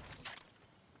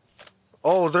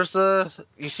 Oh, there's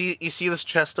you see this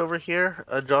chest over here,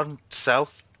 John,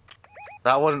 south?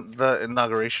 That one, the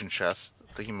inauguration chest,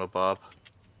 thingamabob.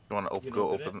 You wanna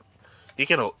go open it? You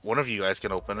can, one of you guys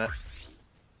can open it.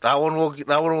 That one will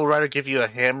either give you a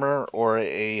hammer or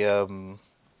a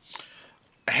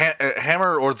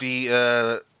hammer or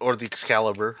the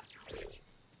Excalibur.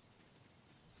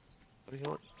 You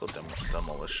know what? Go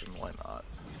demolition. Why not?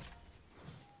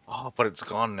 Oh, but it's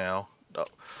gone now. No.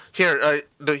 Here,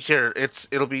 here.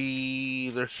 It'll be.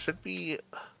 There should be.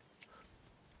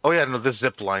 Oh yeah, no, this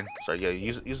zip line. Sorry, yeah,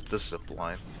 use this zip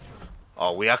line.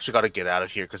 Oh, we actually got to get out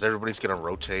of here because everybody's gonna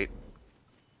rotate.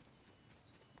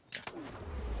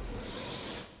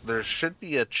 There should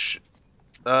be a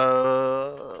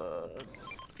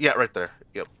yeah, right there.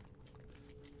 Yep.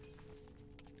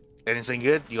 Anything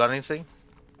good? You got anything?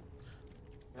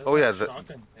 That's Oh that yeah,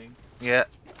 shotgun thing. yeah.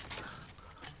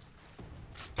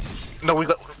 No, we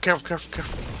got careful, careful,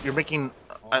 careful. You're making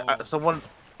Oh, someone.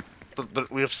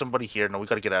 We have somebody here. No, we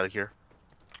got to get out of here.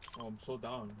 oh, I'm so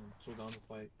down. I'm so down to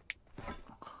fight.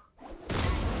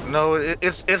 No,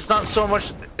 it's not so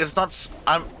much. It's not.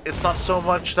 It's not so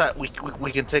much that we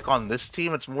can take on this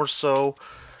team. It's more so.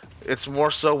 It's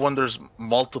more so when there's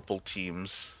multiple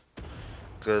teams.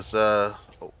 Because oh,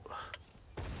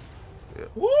 yeah,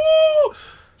 Woo!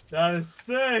 That is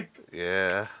sick.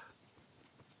 yeah.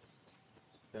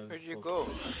 That Where'd is you so go?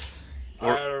 sick.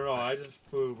 We're- I don't know. I just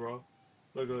flew, bro.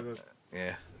 Look, look, look.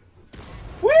 Yeah.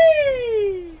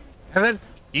 Whee! And then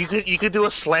you could do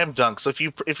a slam dunk. So if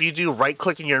you do right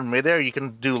click and you're in midair, you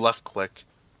can do left click.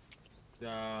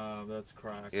 Damn, that's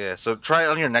cracked. Yeah. So try it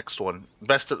on your next one.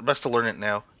 Best to learn it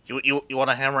now. You want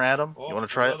to hammer at him? You Oh, want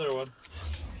to try it? another one.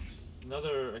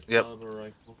 Another Yep. Excalibur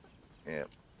rifle. Yeah.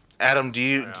 Adam, do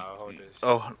you? Alright, I'll hold this.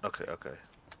 Oh, okay, okay.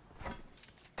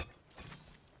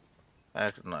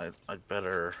 I'd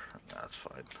better. That's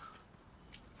fine.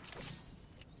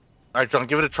 All right, John,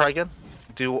 give it a try again.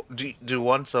 Do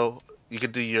one, so you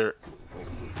could do your,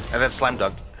 and then slam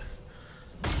dunk.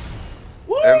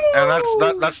 Woo!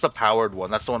 And that's the powered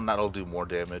one. That's the one that'll do more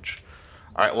damage.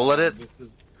 All right, we'll let it. This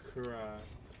is cracked.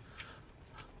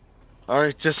 All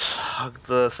right, just hug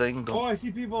the thing. Oh, Don't I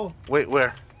see people. wait.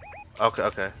 Where? Okay,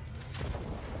 okay.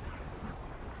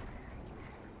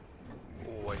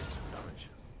 Oh, I did some damage.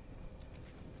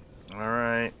 All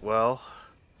right. Well,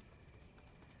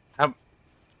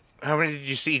 how many did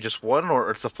you see? Just one,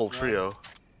 or it's a full One. trio?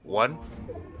 One.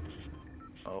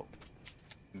 Oh,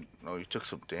 no, you took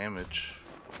some damage.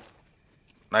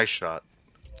 Nice shot.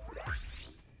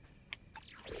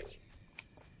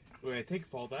 Wait, I take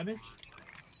fall damage?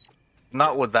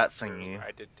 Not with that True, thingy.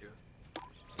 I did too.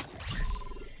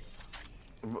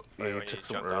 Yeah, When you you took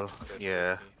some jumped early. off the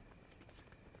Yeah.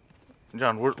 balcony.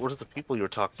 John, where's the people you were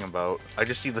talking about? I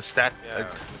just see the stat. Yeah, I'm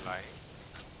lying.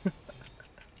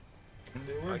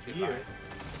 They were Like you here. lying.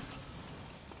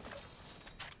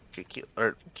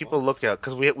 Keep a lookout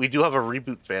because we do have a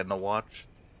reboot fan to watch.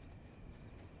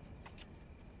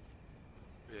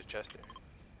 There's a chest there.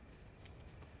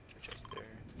 There's a chest there.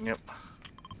 Yep.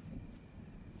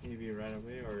 Maybe right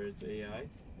away or it's AI.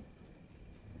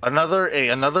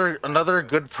 Another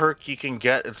good perk you can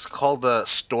get. It's called the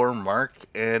storm mark,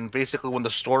 and basically when the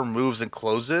storm moves and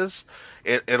closes,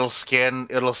 it'll scan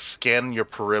your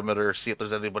perimeter, see if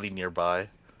there's anybody nearby.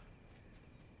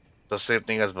 The same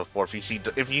thing as before. If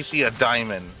you see a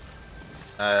diamond,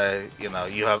 you know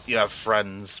you have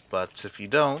friends, but if you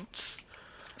don't,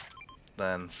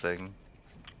 then thing.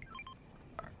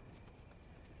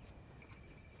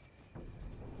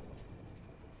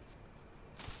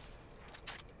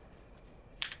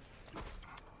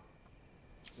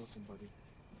 Kill somebody.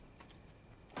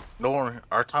 Don't worry,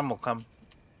 our time will come.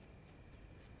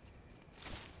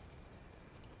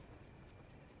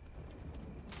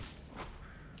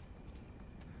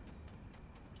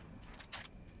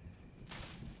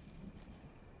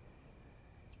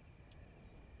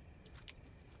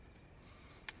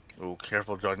 Oh,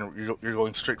 careful, John. You're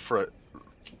going straight for a.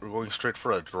 We're going straight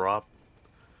for a drop.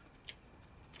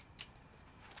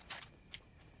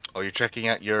 Oh, you're checking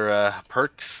out your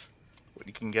perks? What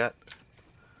you can get?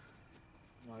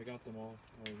 No, I got them all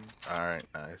already. Alright,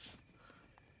 nice.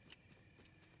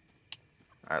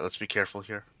 Alright, let's be careful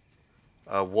here.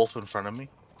 Wolf in front of me.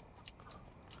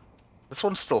 This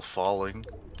one's still falling.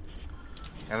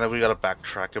 And then we gotta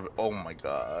backtrack a bit. Oh my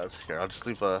god. Here, I'll just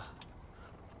leave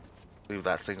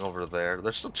that thing over there.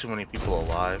 There's still too many people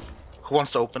alive. Who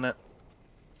wants to open it?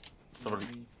 Somebody.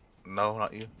 Not me. No,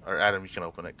 not you. Or Adam, you can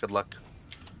open it. Good luck.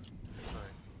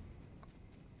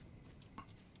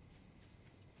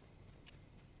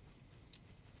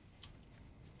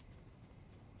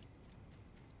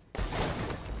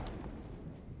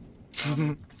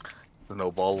 The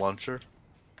no ball launcher.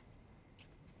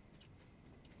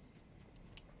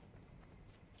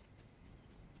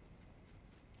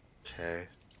 Okay.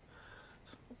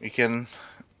 We can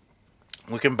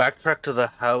backtrack to the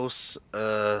house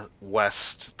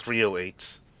west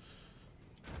 308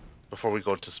 before we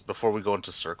go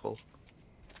into circle.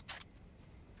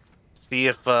 See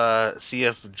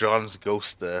if John's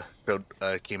ghost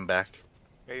came back.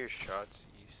 Maybe your shots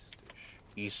east-ish.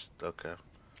 East, okay.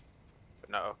 But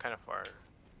no, kind of far.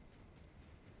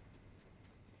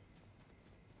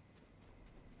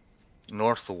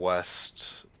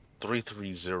 northwest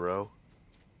 330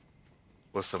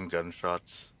 with some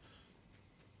gunshots.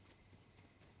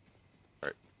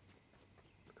 Alright.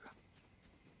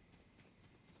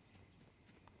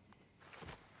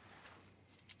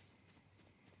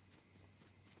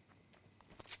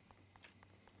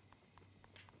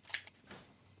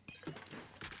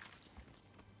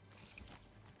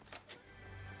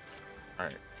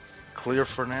 Alright. Clear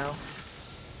for now.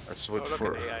 Let's wait look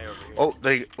for. at AI over here. Oh,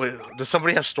 they wait. Does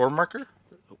somebody have storm marker?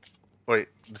 Wait,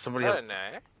 does Is somebody that have? an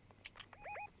AI?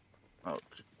 Oh,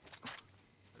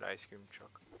 An ice cream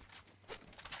truck.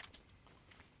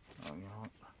 oh, you know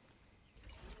what?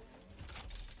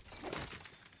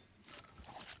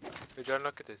 Hey John,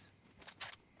 look at this.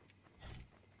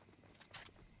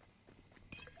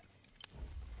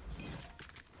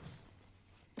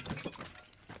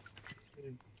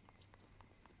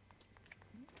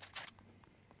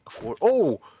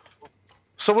 Oh,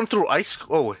 someone threw ice.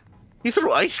 Oh, he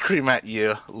threw ice cream at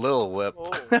you, Lil Whip.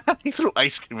 Oh. He threw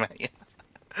ice cream at you.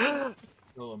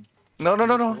 Kill him. No, no, Did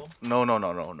no, you no, kill him? no, no,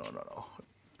 no, no, no, no, no.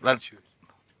 That's Shoot.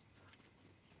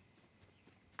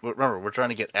 remember, we're trying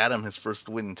to get Adam his first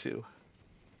win too.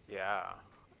 Yeah.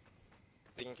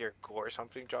 Think you're cool or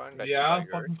something, John? That you Yeah, got I'm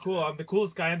yours? fucking cool. I'm the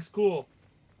coolest guy in school.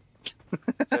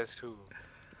 Says who?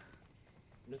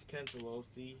 Miss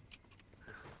Cangelosi.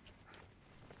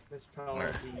 Miss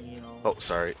Palladino. Oh,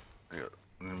 sorry. I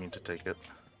didn't mean to take it.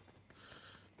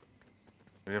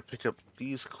 We're gonna pick up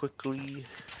these quickly.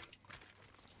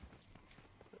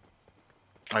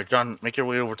 Alright, John, make your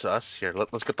way over to us. Here,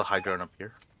 let's get the high ground up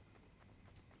here.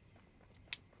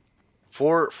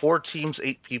 Four teams,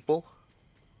 8 people.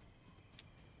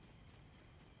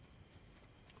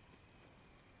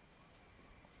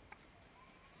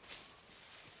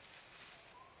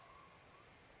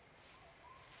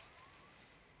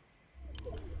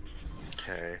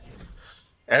 Okay.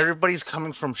 Everybody's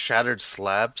coming from shattered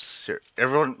slabs. Here,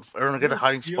 everyone get a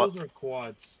hiding spot. Trios or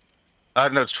quads?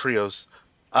 No, it's trios.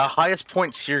 Highest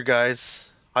points here, guys.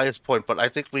 Highest point, but I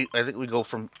think we go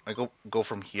from go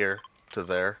from here to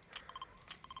there.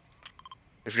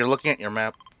 If you're looking at your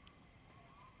map,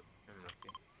 I'm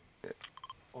looking.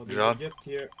 Oh, there's John? a gift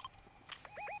here.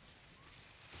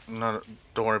 no,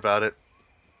 don't worry about it.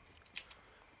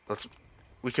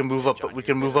 We can move up, John, we you're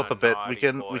can move being up a a bit.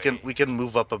 naughty We can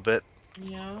move up a bit.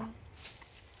 Yeah.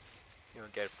 You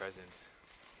don't get presents.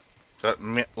 Got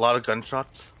a lot of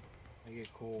gunshots. I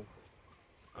get coal.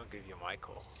 I'll give you my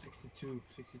call. 62,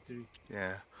 63,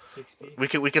 Yeah. 60.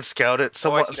 We can scout it.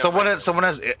 Oh, I see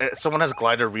that Someone has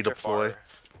glider They're redeploy. far.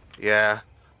 Yeah.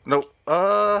 No.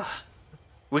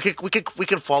 We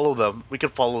can follow them. We can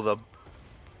follow them.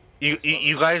 You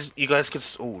guys can.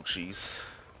 Oh jeez.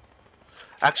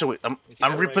 Actually, wait. I'm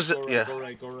Go right, reposi. go right, Yeah. Go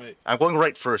right, go right. I'm going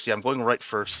right first. Yeah, I'm going right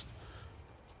first.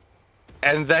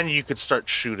 And then you could start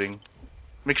shooting.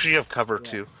 Make sure you have cover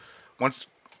Yeah. too. Once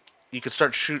you can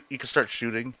start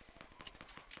shooting.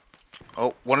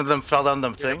 Oh, one of them fell down the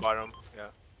Near the thing. bottom. Yeah.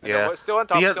 Yeah. No, still on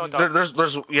top. Yeah, Still on top.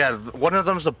 there's yeah, one of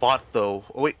them's a bot though.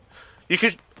 Oh, wait, you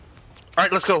could. All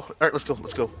right, let's go. All right, let's go.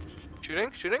 Let's go.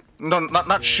 Shooting? Shooting? No, not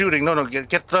Yeah. shooting. No,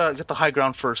 get the high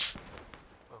ground first.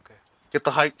 Okay. Get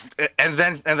the high, and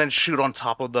then shoot on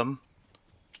top of them.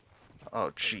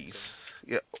 Oh jeez.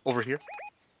 Yeah, over here.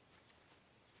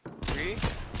 3.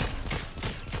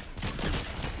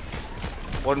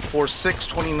 146,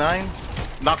 29.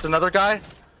 Knocked another guy.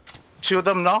 2 of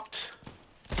them knocked.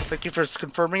 Thank you for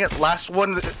confirming it. Last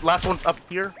one's up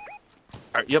here.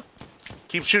 Alright, yep.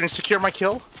 Keep shooting. Secure my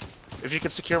kill. If you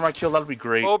can secure my kill, that'd be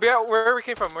great. Oh, yeah. Where we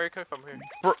came from? Where we came from?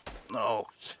 Here. No.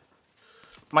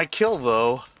 My kill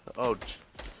though. Oh.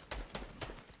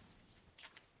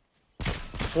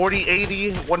 40,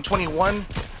 80, 121.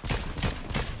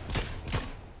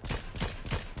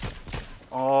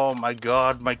 Oh my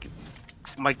god,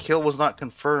 my kill was not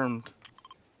confirmed.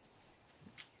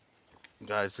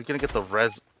 Guys, they're gonna get the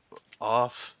res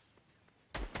off.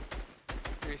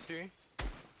 3, 3.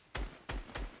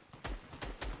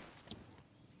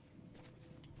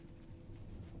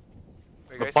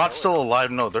 The bot's still alive.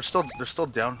 No, they're still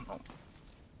down. Oh.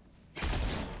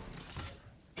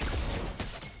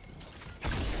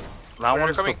 That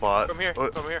one's the bot. From here.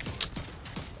 From here.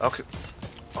 Okay.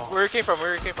 Oh. Where we came from?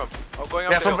 Where we came from? Oh, going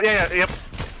up Yeah, the hill. yep.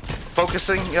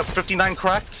 Focusing. Yep, 59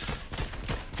 cracked.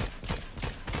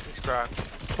 He's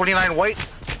cracked. 29 white.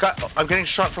 I'm getting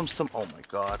shot from some. Oh my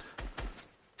god.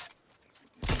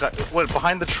 What,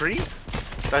 behind the tree?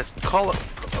 Guys, call it.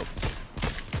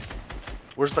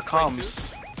 Where's the comms?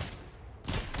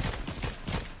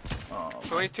 22. Oh,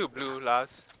 22 blue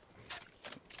last.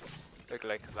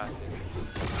 Like last.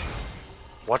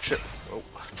 watch it. Oh.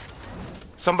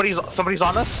 Somebody's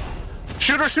on us.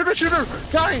 Shooter, shooter, shooter!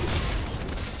 Guys!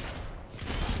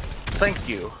 Thank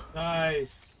you.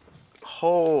 Nice.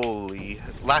 Holy.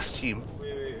 Last team. Wait,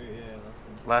 yeah,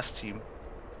 that's Last team.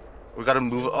 We gotta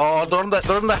move. Oh, they're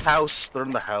in the house. They're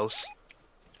in the house.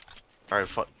 Alright,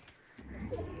 fuck.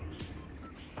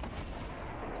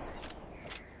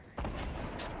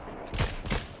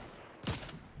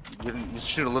 You need to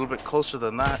shoot a little bit closer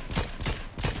than that.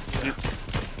 You...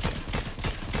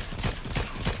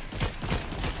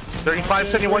 35,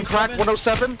 71 crack,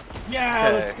 107. Yeah,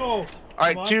 Okay. let's go.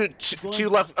 Alright, Come on. two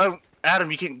left.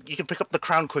 Adam, you can pick up the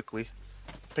crown quickly.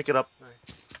 Pick it up.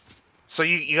 So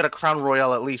you got a crown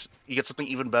royale at least. You get something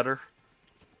even better.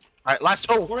 Alright, last.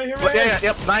 Oh, Right here, yeah,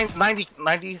 yep.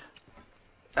 90.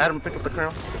 Adam, pick up the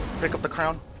crown. Pick up the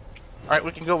crown. Alright,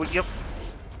 we can go. Yep.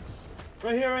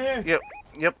 Right here.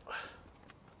 Yep.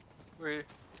 Wait.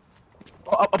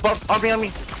 Oh, above, on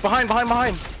me. Behind.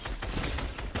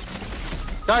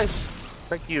 Guys,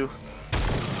 thank you.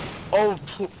 Oh,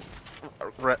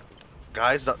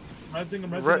 guys, I'm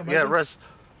resing. yeah, res.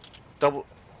 Double.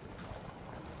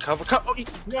 Cover. Oh,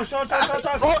 No, shot.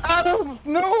 oh, Adam,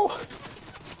 no!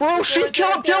 Bro, shoot,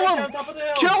 kill him!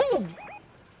 Kill him!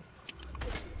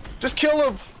 Just kill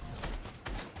him!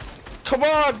 Come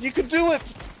on, you can do it!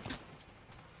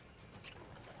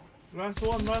 Last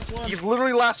one. He's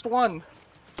literally last one.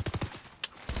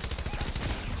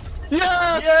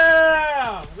 Yes!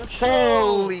 Yeah! Let's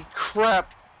Holy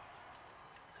crap!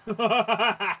 go!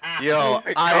 Yo, Oh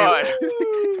my god.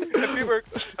 Happy work.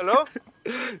 Hello?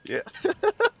 Yeah.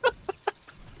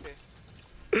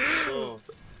 Oh.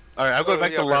 Alright, I'm going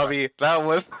back to lobby. That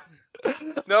was...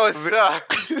 No, it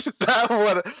sucks. that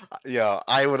would... Yeah,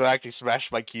 I would have actually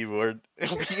smashed my keyboard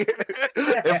if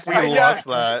we Yeah, lost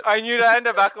that. I knew that in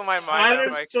the back of my mind. I'm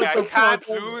just like, shut I the can't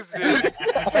fuck up. lose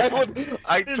it.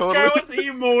 I This totally... guy was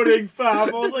emoting, fam.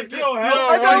 I was like, yo, I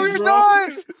help thought me, we were bro.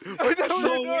 done. I thought we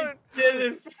No, were done. we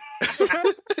didn't.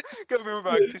 Gotta move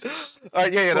back.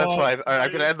 Alright, yeah, that's Fuck, fine. Alright,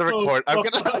 I'm gonna end the so record. I'm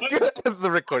fuck. gonna end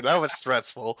the record. That was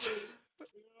stressful.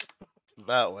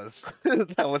 That was...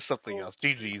 that was something else.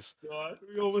 GG's. God,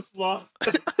 we almost lost.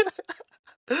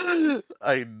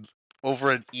 I'm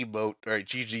over an emote. Alright,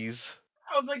 GG's.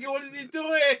 I was like, what is he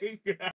doing?